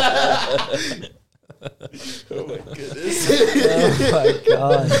 Oh my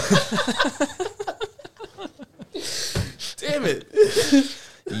god. Damn it.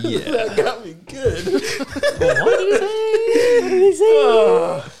 Yeah. That got me good. What did he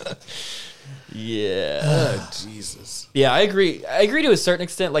say? Yeah. Oh, Jesus. Yeah, I agree. I agree to a certain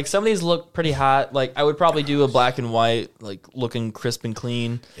extent. Like some of these look pretty hot. Like I would probably do a black and white, like looking crisp and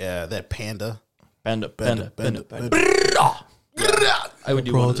clean. Yeah, that panda. Benda. Yeah. I would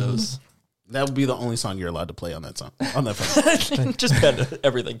do one of those. That would be the only song you're allowed to play on that song. On that phone. Just panda.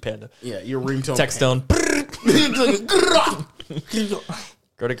 Everything panda. Yeah, your ringtone. Text tone.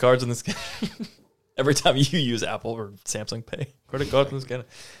 Credit cards in this game. Every time you use Apple or Samsung Pay. Credit cards in this game.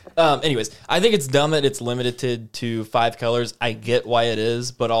 Anyways, I think it's dumb that it's limited to 5 colors. I get why it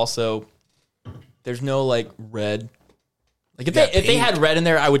is, but also there's no like red. Like if they had red in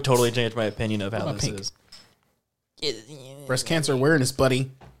there, I would totally change my opinion of how about this pink? is. Breast cancer awareness,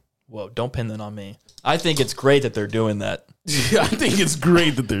 buddy. Whoa, don't pin that on me. I think it's great that they're doing that. I think it's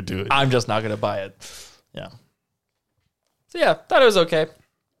great that they're doing it. I'm just not going to buy it. Yeah. So yeah, thought it was okay.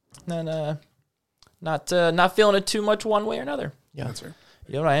 And not feeling it too much one way or another. Yeah, That's right.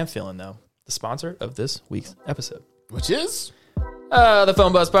 You know what I am feeling though? The sponsor of this week's episode. Which is? The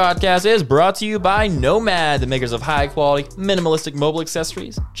Phone Buzz Podcast is brought to you by Nomad, the makers of high-quality, minimalistic mobile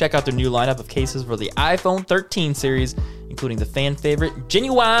accessories. Check out their new lineup of cases for the iPhone 13 series, including the fan favorite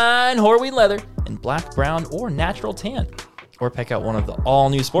genuine Horween leather in black, brown, or natural tan. Or pick out one of the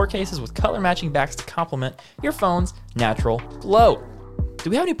all-new sport cases with color-matching backs to complement your phone's natural glow. Do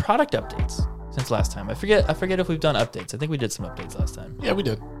we have any product updates since last time? I forget if we've done updates. I think we did some updates last time. Yeah, we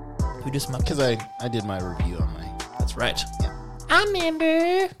did. We did some updates. Because I did my review on my... That's right. Yeah. I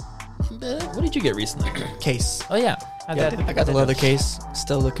remember. What did you get recently? case. Oh yeah, I got the leather case.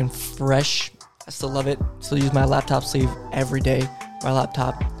 Still looking fresh. I still love it. Still use my laptop sleeve every day. My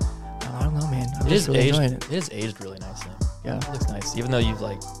laptop. I don't know, man. I'm It just is really aged. enjoying it. It is aged really nicely. Yeah. It looks nice, even though you've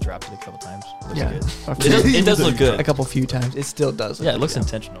like dropped it a couple times. It looks Yeah. good. It does look good. A few times. It still does. Yeah, it looks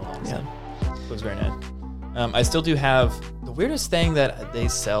intentional. Honestly. Yeah. It looks very nice. I still do have the weirdest thing that they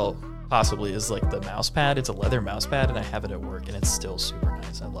sell. Possibly is like the mouse pad. It's a leather mouse pad, and I have it at work, and it's still super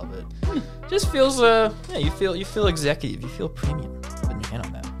nice. I love it. Just feels you feel executive. You feel premium putting your hand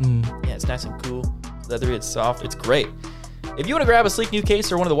on that. Yeah, it's nice and cool. Leathery. It's soft. It's great. If you want to grab a sleek new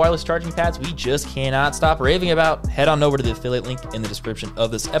case or one of the wireless charging pads we just cannot stop raving about, head on over to the affiliate link in the description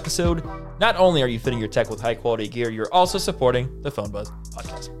of this episode. Not only are you fitting your tech with high quality gear, you're also supporting the Phone Buzz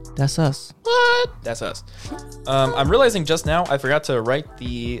podcast. That's us. What? That's us. I'm realizing just now I forgot to write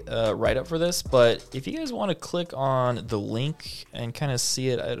the write-up for this, but if you guys want to click on the link and kind of see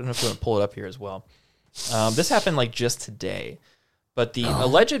it, I don't know if we're going to pull it up here as well. This happened like just today, but the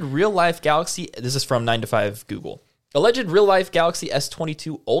alleged real-life Galaxy, this is from 9 to 5 Google, alleged real-life Galaxy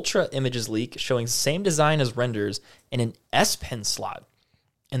S22 Ultra images leak showing same design as renders and an S Pen slot.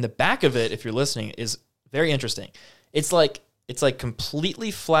 And the back of it, if you're listening, is very interesting. It's like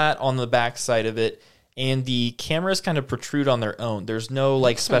completely flat on the back side of it, and the cameras kind of protrude on their own. There's no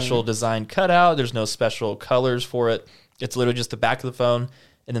like special design cutout. There's no special colors for it. It's literally just the back of the phone,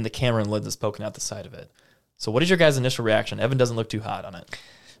 and then the camera and lens is poking out the side of it. So what is your guys' initial reaction? Evan doesn't look too hot on it.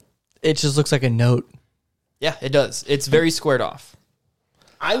 It just looks like a note. Yeah, it does. It's very squared off.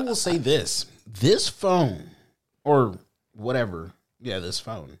 I will say this phone, or whatever, this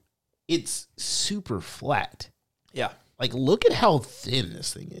phone, it's super flat. Yeah. Like, look at how thin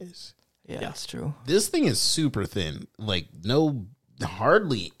this thing is. Yeah, that's true. This thing is super thin. Like,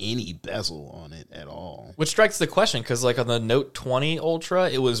 hardly any bezel on it at all. Which strikes the question, because like on the Note 20 Ultra,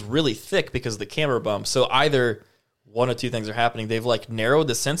 it was really thick because of the camera bump. So either one of two things are happening. They've like narrowed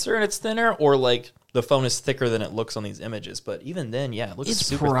the sensor and it's thinner, or like the phone is thicker than it looks on these images. But even then, yeah, it looks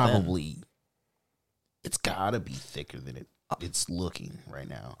super thin. It's gotta be thicker than it's looking right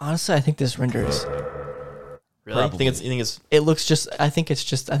now. Honestly, I think this renders. Really? You think it's it looks just, I think that's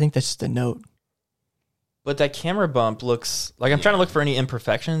just a note. But that camera bump looks like, I'm trying to look for any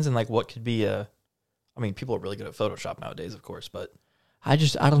imperfections and like what could be people are really good at Photoshop nowadays, of course, but I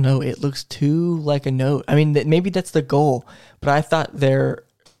don't know. It looks too like a note. I mean, maybe that's the goal, but I thought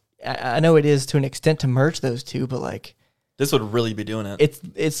I know it is to an extent to merge those two, but like this would really be doing it.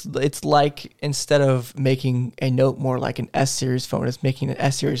 It's like instead of making a note more like an S series phone, it's making an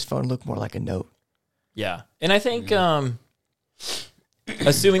S series phone look more like a note. Yeah. And I think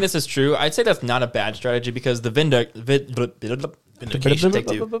assuming this is true, I'd say that's not a bad strategy because the Venn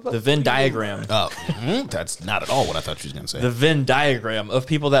diagram. Oh, that's not at all what I thought she was going to say. The Venn diagram of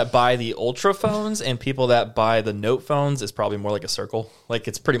people that buy the Ultra phones and people that buy the Note phones is probably more like a circle. Like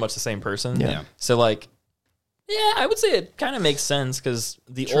it's pretty much the same person. Yeah. So like, yeah, I would say it kind of makes sense because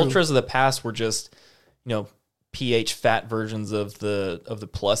the Ultras of the past were just, pH fat versions of the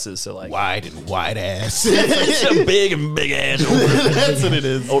pluses. So like wide ass. It's a big ass. That's what it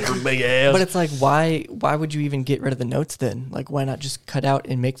is. Ultra big ass. But it's like, why would you even get rid of the notes then? Like, why not just cut out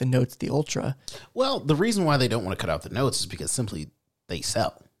and make the notes the Ultra? Well, the reason why they don't want to cut out the notes is because simply they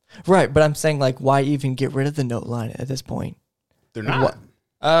sell. Right, but I'm saying like, why even get rid of the note line at this point? They're not.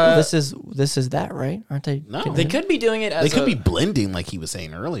 This is that, right? Aren't they? No, they could be doing it. They could be blending, like he was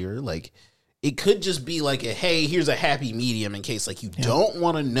saying earlier. Like it could just be like hey, here's a happy medium in case like you don't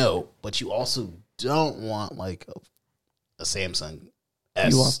want a note, but you also don't want like a Samsung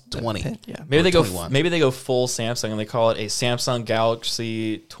S20. Yeah, maybe they go full Samsung and they call it a Samsung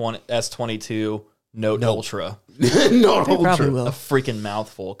Galaxy S22 Note Ultra. Note they Ultra. Probably will. A freaking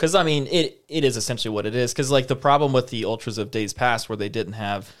mouthful. Because I mean, it is essentially what it is. Because like the problem with the Ultras of days past, where they didn't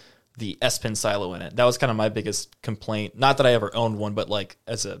have the S Pen silo in it, that was kind of my biggest complaint. Not that I ever owned one, but like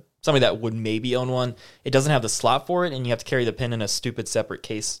as somebody that would maybe own one, it doesn't have the slot for it, and you have to carry the pin in a stupid separate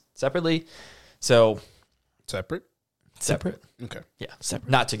case separately. So separate. Okay. Yeah,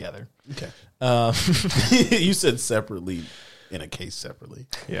 separate. Not together. Okay. You said separately in a case separately.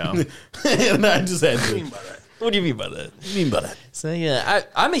 Yeah. And I just had to. What do you mean by that? What do you mean by that? So yeah,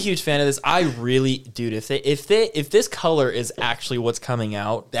 I'm a huge fan of this. I really, dude, if this color is actually what's coming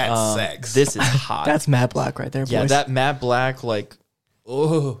out, that's sex. This is hot. That's matte black right there, boys. Yeah, that matte black, like,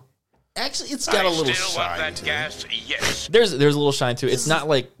 oh. Actually, it's got a little shine to it. Yes. There's a little shine to it. It's not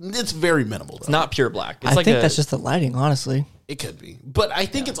like it's very minimal. Though. It's not pure black. It's I think that's just the lighting, honestly. It could be, but I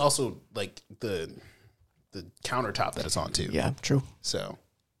think it's also like the countertop that it's on too. Yeah, true. So,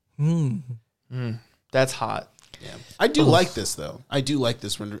 that's hot. Yeah, I do like this though. I do like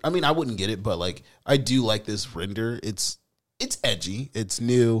this render. I mean, I wouldn't get it, but like I do like this render. It's edgy. It's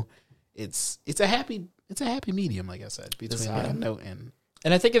new. It's a happy medium, like I said, between like a Note and.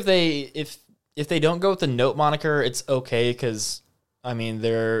 And I think if they don't go with the Note moniker, it's okay because I mean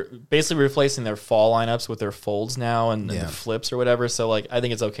they're basically replacing their fall lineups with their folds now and the flips or whatever. So like I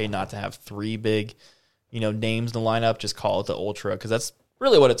think it's okay not to have three big, names in the lineup. Just call it the Ultra because that's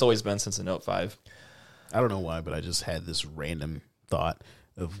really what it's always been since the Note 5. I don't know why, but I just had this random thought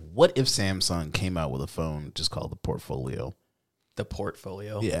of what if Samsung came out with a phone just called the Portfolio. The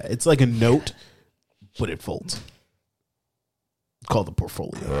Portfolio. Yeah, it's like a Note, but it folds. called the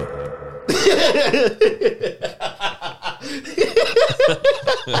portfolio.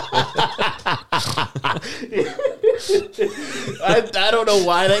 I don't know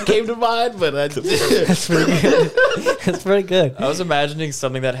why that came to mind, but That's pretty good. That's pretty good. I was imagining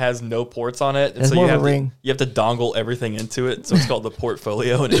something that has no ports on it, and It's so more you of have a ring. you have to dongle everything into it. So it's called the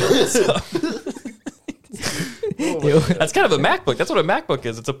portfolio, and that's kind of a MacBook. That's what a MacBook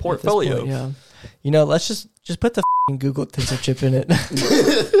is. It's a portfolio. Point, yeah. You know, let's just put the Google Tensor chip in it.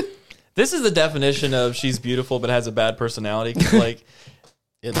 This is the definition of she's beautiful but has a bad personality. 'Cause, like,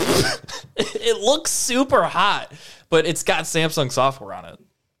 it looks super hot, but it's got Samsung software on it.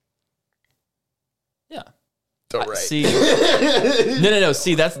 Yeah. All right. See, no.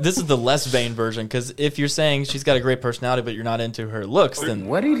 See, this is the less vain version, because if you're saying she's got a great personality but you're not into her looks, then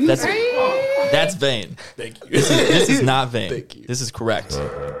What did he say? that's vain. Thank you. This is not vain. Thank you. This is correct.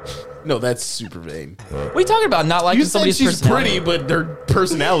 No, that's super vain. What are you talking about? Not liking You said somebody's she's personality? pretty, but their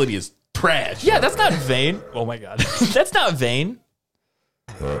personality is trash. Yeah, that's not vain. Oh my god, that's not vain.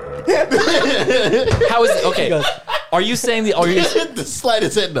 How is it? Okay, are you saying the The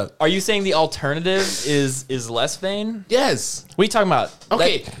slightest head up. are you saying the alternative is less vain? Yes. What are you talking about?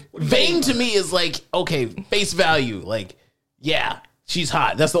 Okay. Vain to me is like, okay, face value. Like, yeah, she's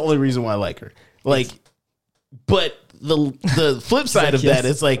hot. That's the only reason why I like her. Like, but the flip side of that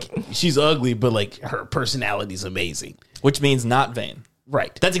is like, she's ugly, but like her personality's amazing. Which means not vain.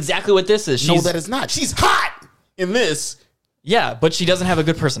 Right. That's exactly what this is. No, that is not. She's hot in this, Yeah, but she doesn't have a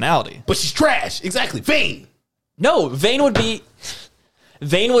good personality. but she's trash. Exactly. Vain. No, vain would be.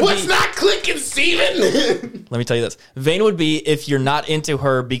 Vain would What's be. not clicking, Steven? Let me tell you this. Vain would be if you're not into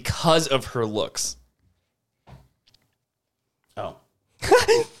her because of her looks. Oh.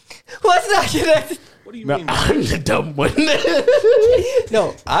 What's not connected? What do you No, mean by I'm the dumb one.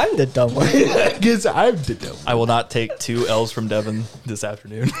 No, I'm the dumb one. I guess I'm the dumb one. I will not take 2 L's from Devin this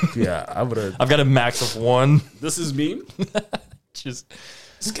afternoon. Yeah, I'm gonna. I've got a max of 1. This is me. Just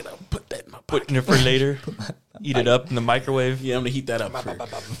gonna put that in my put it in for later. Eat it up in the microwave. Yeah, I'm gonna heat that up.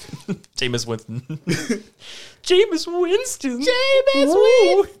 Jameis Winston. Jameis Winston.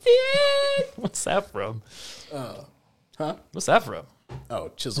 What's that from? Huh? What's that from? Oh,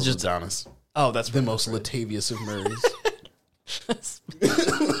 Chisel Just- Adonis. Oh, that's The most Latavius of Murrays.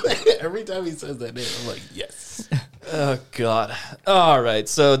 Every time he says that name, I'm like, yes. Oh God! All right,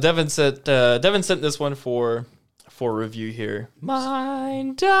 so Devin sent this one for review here.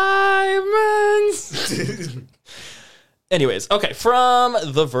 Mine diamonds. Anyways, okay, from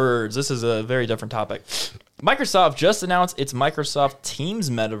The Verge. This is a very different topic. Microsoft just announced its Microsoft Teams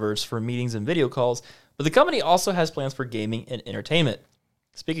metaverse for meetings and video calls, but the company also has plans for gaming and entertainment.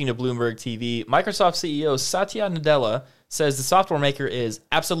 Speaking to Bloomberg TV, Microsoft CEO Satya Nadella says the software maker is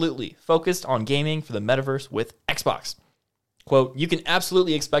absolutely focused on gaming for the metaverse with Xbox. Quote, "You can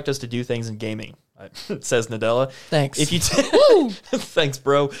absolutely expect us to do things in gaming," says Nadella. Thanks. If you thanks,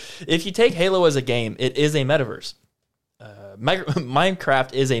 bro. If you take Halo as a game, it is a metaverse.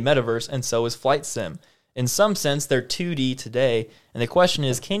 Minecraft is a metaverse, and so is Flight Sim. In some sense, they're 2D today, and the question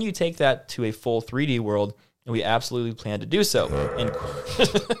is, can you take that to a full 3D world? And we absolutely plan to do so.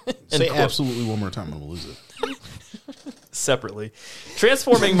 Say absolutely one more time, I'm gonna lose it. Separately,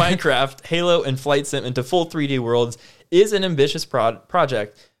 transforming Minecraft, Halo, and Flight Sim into full 3D worlds is an ambitious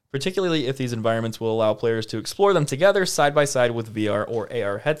project, particularly if these environments will allow players to explore them together side by side with VR or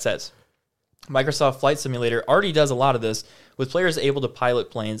AR headsets. Microsoft Flight Simulator already does a lot of this, with players able to pilot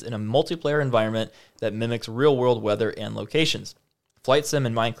planes in a multiplayer environment that mimics real-world weather and locations. Flight Sim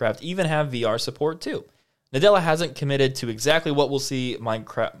and Minecraft even have VR support too. Nadella hasn't committed to exactly what we'll see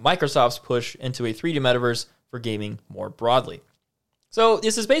Microsoft's push into a 3D metaverse for gaming more broadly. So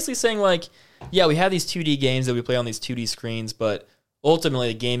this is basically saying, like, yeah, we have these 2D games that we play on these 2D screens, but ultimately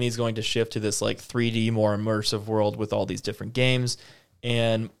the gaming is going to shift to this like 3D, more immersive world with all these different games.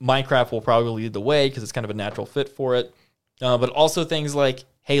 And Minecraft will probably lead the way because it's kind of a natural fit for it. But also things like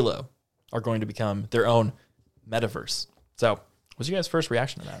Halo are going to become their own metaverse. So what's your guys' first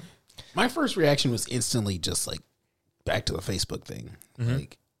reaction to that? My first reaction was instantly just like back to the Facebook thing.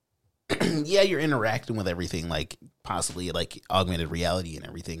 Like, yeah, you're interacting with everything, like possibly like augmented reality and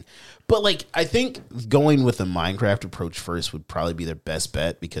everything. But like, I think going with the Minecraft approach first would probably be their best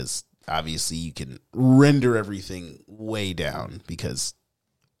bet, because obviously you can render everything way down because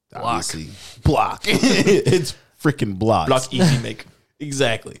obviously block. It's freaking blocks. Block easy make.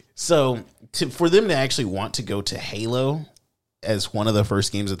 Exactly. So for them to actually want to go to Halo as one of the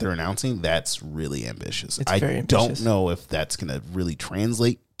first games that they're announcing, that's really ambitious. It's I very don't ambitious. know if that's going to really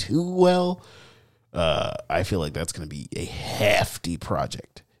translate too well. I feel like that's going to be a hefty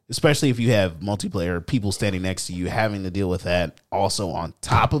project, especially if you have multiplayer, people standing next to you, having to deal with that also on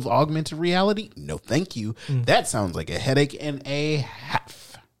top of augmented reality. No, thank you. That sounds like a headache and a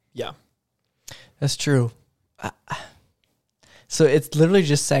half. Yeah. That's true. So it's literally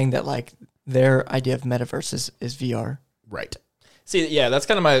just saying that like their idea of metaverse is VR. Right. See, yeah, that's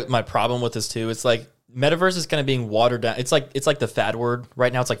kind of my problem with this too. It's like metaverse is kind of being watered down. It's like the fad word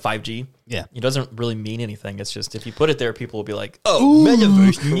right now. It's like 5G. Yeah, it doesn't really mean anything. It's just if you put it there, people will be like, "Oh,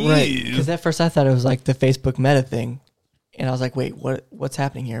 metaverse." Right. Because at first I thought it was like the Facebook Meta thing, and I was like, "Wait, what's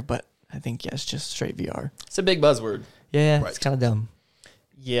happening here?" But I think it's just straight VR. It's a big buzzword. Yeah, it's kind of dumb.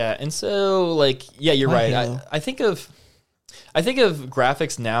 Yeah, and so like, yeah, you're Why right. Halo? I think of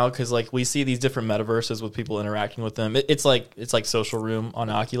graphics now because like we see these different metaverses with people interacting with them. It's like Social Room on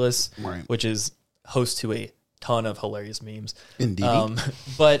Oculus, right, which is host to a ton of hilarious memes. Indeed.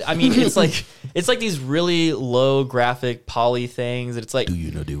 But I mean, it's like these really low graphic poly things. It's like, do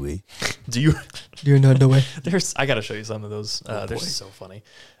you know the way? Do you know the way? I got to show you some of those. They're so funny.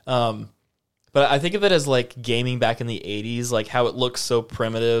 But I think of it as like gaming back in the 80s, like how it looks so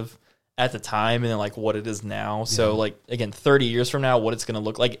primitive at the time and then like what it is now. Yeah. So like, again, 30 years from now, what it's going to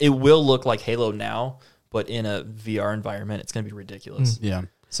look like, it will look like Halo now, but in a VR environment, it's going to be ridiculous. Yeah.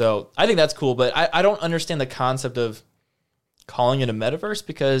 So I think that's cool, but I don't understand the concept of calling it a metaverse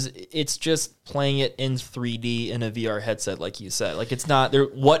because it's just playing it in 3D in a VR headset, like you said. Like it's not there.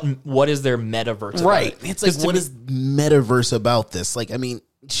 What is their metaverse? Right. About it? It's like, what is metaverse about this? Like, I mean,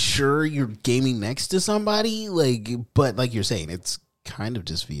 sure, you're gaming next to somebody, like, but like you're saying, it's kind of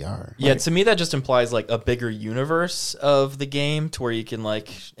just VR. Yeah, to me that just implies like a bigger universe of the game to where you can like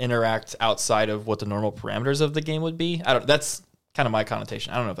interact outside of what the normal parameters of the game would be. That's kind of my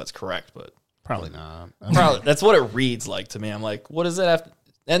connotation. I don't know if that's correct, but probably not. Probably that's what it reads like to me. I'm like, what does that have to,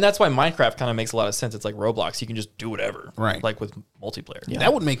 and that's why Minecraft kind of makes a lot of sense. It's like Roblox, you can just do whatever. Right. Like with multiplayer. Yeah.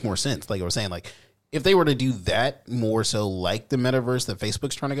 That would make more sense. Like I was saying, like if they were to do that more so like the metaverse that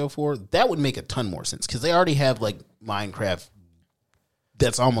Facebook's trying to go for, that would make a ton more sense because they already have like Minecraft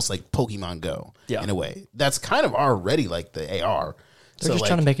that's almost like Pokemon Go in a way. That's kind of already like the AR. They're just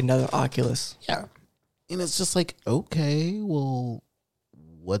trying to make another Oculus. Yeah. And it's just like, okay, well,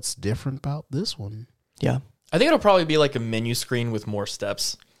 what's different about this one? Yeah. I think it'll probably be like a menu screen with more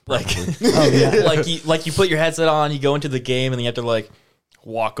steps. Like, oh, yeah. like you put your headset on, you go into the game, and then you have to like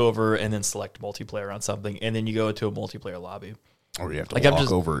walk over and then select multiplayer on something, and then you go into a multiplayer lobby. Or you have to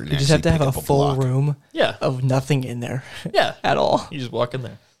walk over and you just have to have a full room of nothing in there. Yeah. At all. You just walk in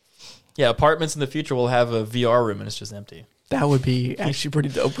there. Yeah, apartments in the future will have a VR room and it's just empty. That would be actually pretty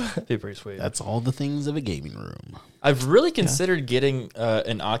dope. Be pretty sweet. That's all the things of a gaming room. I've really considered getting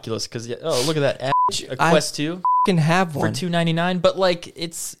an Oculus because look at that, a Quest 2. Can have one for $299, but like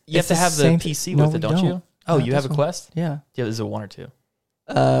you have to have the PC with it, don't you? Oh, you have a Quest? Yeah. Yeah, is it 1 or 2?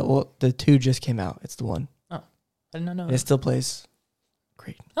 Well, the 2 just came out. It's the 1. Oh, I did not know. It still plays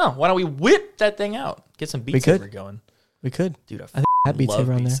great. Oh, why don't we whip that thing out? Get some Beat Saber going. We could, dude. I think I Beat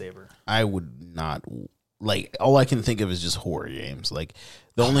Saber on there. Saber. I would not like. All I can think of is just horror games. Like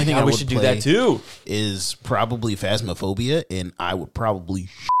the only thing I we would should play do that too is probably Phasmophobia, and I would probably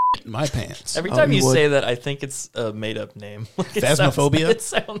shit my pants. Every time you say that, I think it's a made up name. Phasmophobia. It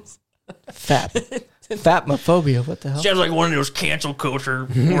sounds Fatmophobia. What the hell? Sounds like one of those cancel culture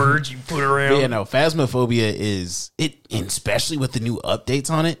words you put around. Yeah, no. Phasmophobia is it, and especially with the new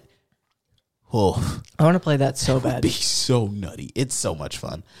updates on it. Oh, I want to play that so it would bad. be so nutty. It's so much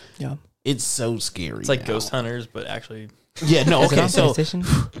fun. Yeah, it's so scary. It's like now. Ghost Hunters, but actually, yeah, no. Is it Okay, on so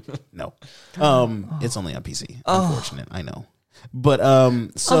PlayStation? no, it's only on PC. Unfortunate, I know. But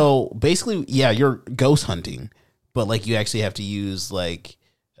so basically, yeah, you're ghost hunting, but like you actually have to use like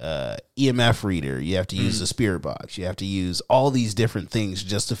EMF reader. You have to use a spirit box. You have to use all these different things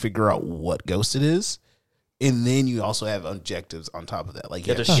just to figure out what ghost it is. And then you also have objectives on top of that. Like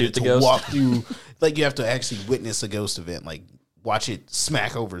you have to shoot the ghost. Walk through, like you have to actually witness a ghost event. Like watch it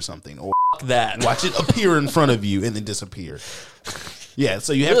smack over something, or that watch it appear in front of you and then disappear. Yeah,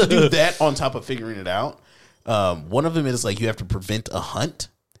 so you have to do that on top of figuring it out. One of them is like you have to prevent a hunt,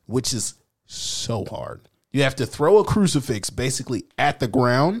 which is so hard. You have to throw a crucifix basically at the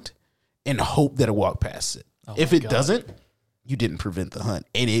ground and hope that it walk past it. If it doesn't, you didn't prevent the hunt,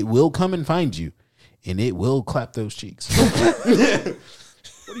 and it will come and find you. And it will clap those cheeks. What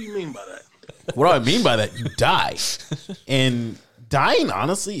do you mean by that? What do I mean by that? You die. And dying,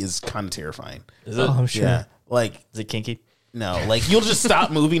 honestly, is kind of terrifying. Is it? Oh, I'm sure. Yeah. Like, Is it kinky? no. Like, you'll just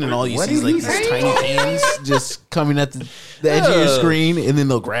stop moving and all you see is like these tiny hands just coming at the edge of your screen, and then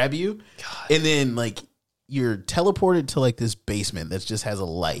they'll grab you. And then, like, you're teleported to like this basement that just has a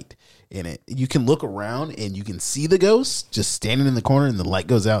light. in it. You can look around and you can see the ghost just standing in the corner, and the light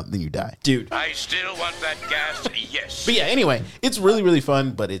goes out, and then you die. Dude, I still want that gas, yes. But yeah, anyway, it's really, really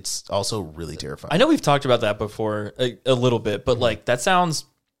fun, but it's also really terrifying. I know we've talked about that before a little bit, but like that sounds.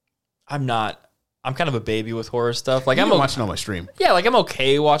 I'm kind of a baby with horror stuff. Like I'm I'm watching on my stream. Yeah, like I'm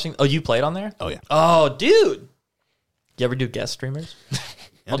okay watching. Oh, you played on there? Oh yeah. Oh, dude. You ever do guest streamers?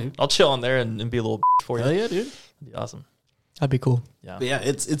 Yeah, dude. I'll chill on there and be a little for you. Hell yeah, dude. That'd be awesome. That'd be cool. Yeah. But yeah,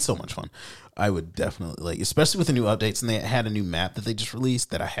 it's so much fun. I would definitely like, especially with the new updates, and they had a new map that they just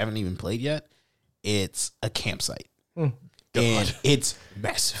released that I haven't even played yet. It's a campsite. And it's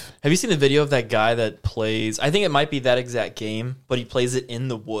massive. Have you seen the video of that guy that plays? I think it might be that exact game, but he plays it in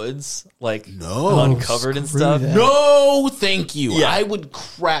the woods, like uncovered and stuff. that. No, thank you. Yeah. I would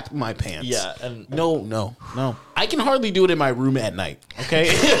crap my pants. Yeah, and No. I can hardly do it in my room at night. Okay,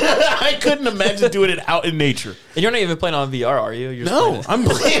 I couldn't imagine doing it out in nature. and you're not even playing on VR, are you? You're just No, playing it- I'm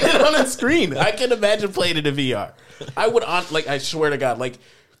playing it on a screen. I can imagine playing it in VR. I would I swear to God, like.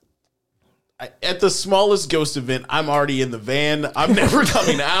 At the smallest ghost event, I'm already in the van. I'm never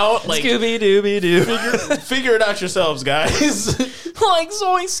coming out. Like Scooby Dooby Doo. figure it out yourselves, guys. Like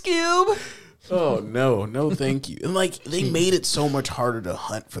Zoink Scoob. Oh no, thank you. And like they made it so much harder to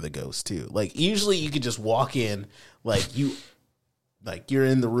hunt for the ghost too. Like usually you could just walk in, you're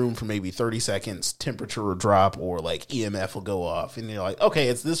in the room for maybe 30 seconds, temperature will drop or like EMF will go off, and you're like, okay,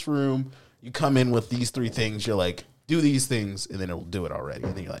 it's this room. You come in with these 3 things, you're like, do these things, and then it'll do it already.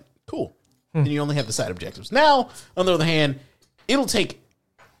 And then you're like, cool. Then you only have the side objectives. Now, on the other hand, it'll take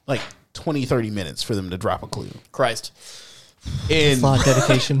like 20, 30 minutes for them to drop a clue. Christ. And A lot of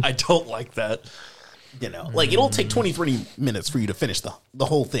dedication. I don't like that. like it'll take 20, 30 minutes for you to finish the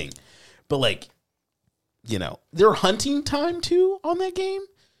whole thing. But like, their hunting time too on that game.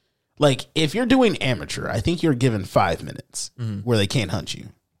 Like if you're doing amateur, I think you're given 5 minutes where they can't hunt you,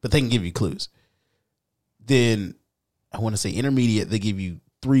 but they can give you clues. Then I want to say intermediate, they give you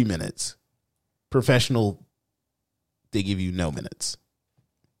 3 minutes. Professional, they give you no minutes.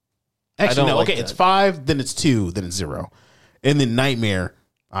 Actually, don't no. like Okay, that. it's 5, then it's 2, then it's 0. And then Nightmare,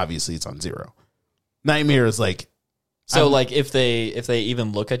 obviously, it's on 0. Nightmare is like... So like if they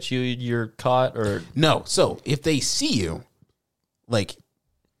even look at you, you're caught or No, so if they see you, like,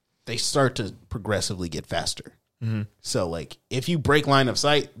 they start to progressively get faster. Mm-hmm. So, like, if you break line of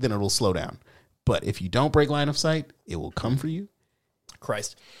sight, then it'll slow down. But if you don't break line of sight, it will come for you,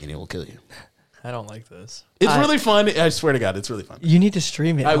 Christ. and it will kill you. I don't like this. It's really fun. I swear to God, it's really fun. You need to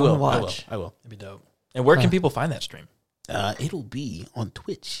stream it. I wanna will. watch. I will. It'd be dope. And where can people find that stream? It'll be on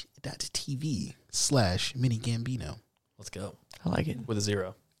twitch.tv/minigambino. Let's go. I like it. With a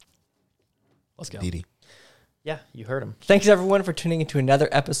 0. Let's go. Didi. Yeah, you heard him. Thanks everyone for tuning into another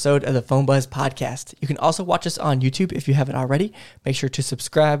episode of the Phone Buzz podcast. You can also watch us on YouTube if you haven't already. Make sure to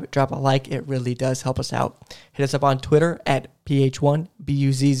subscribe, drop a like. It really does help us out. Hit us up on Twitter at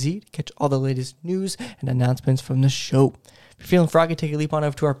PH1BUZZ to catch all the latest news and announcements from the show. If you're feeling froggy, take a leap on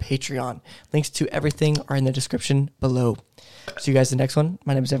over to our Patreon. Links to everything are in the description below. See you guys in the next one.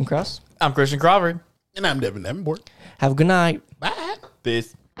 My name is Evan Krause. I'm Christian Crawford. And I'm Devin Davenport. Have a good night. Bye.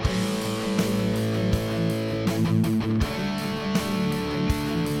 Peace.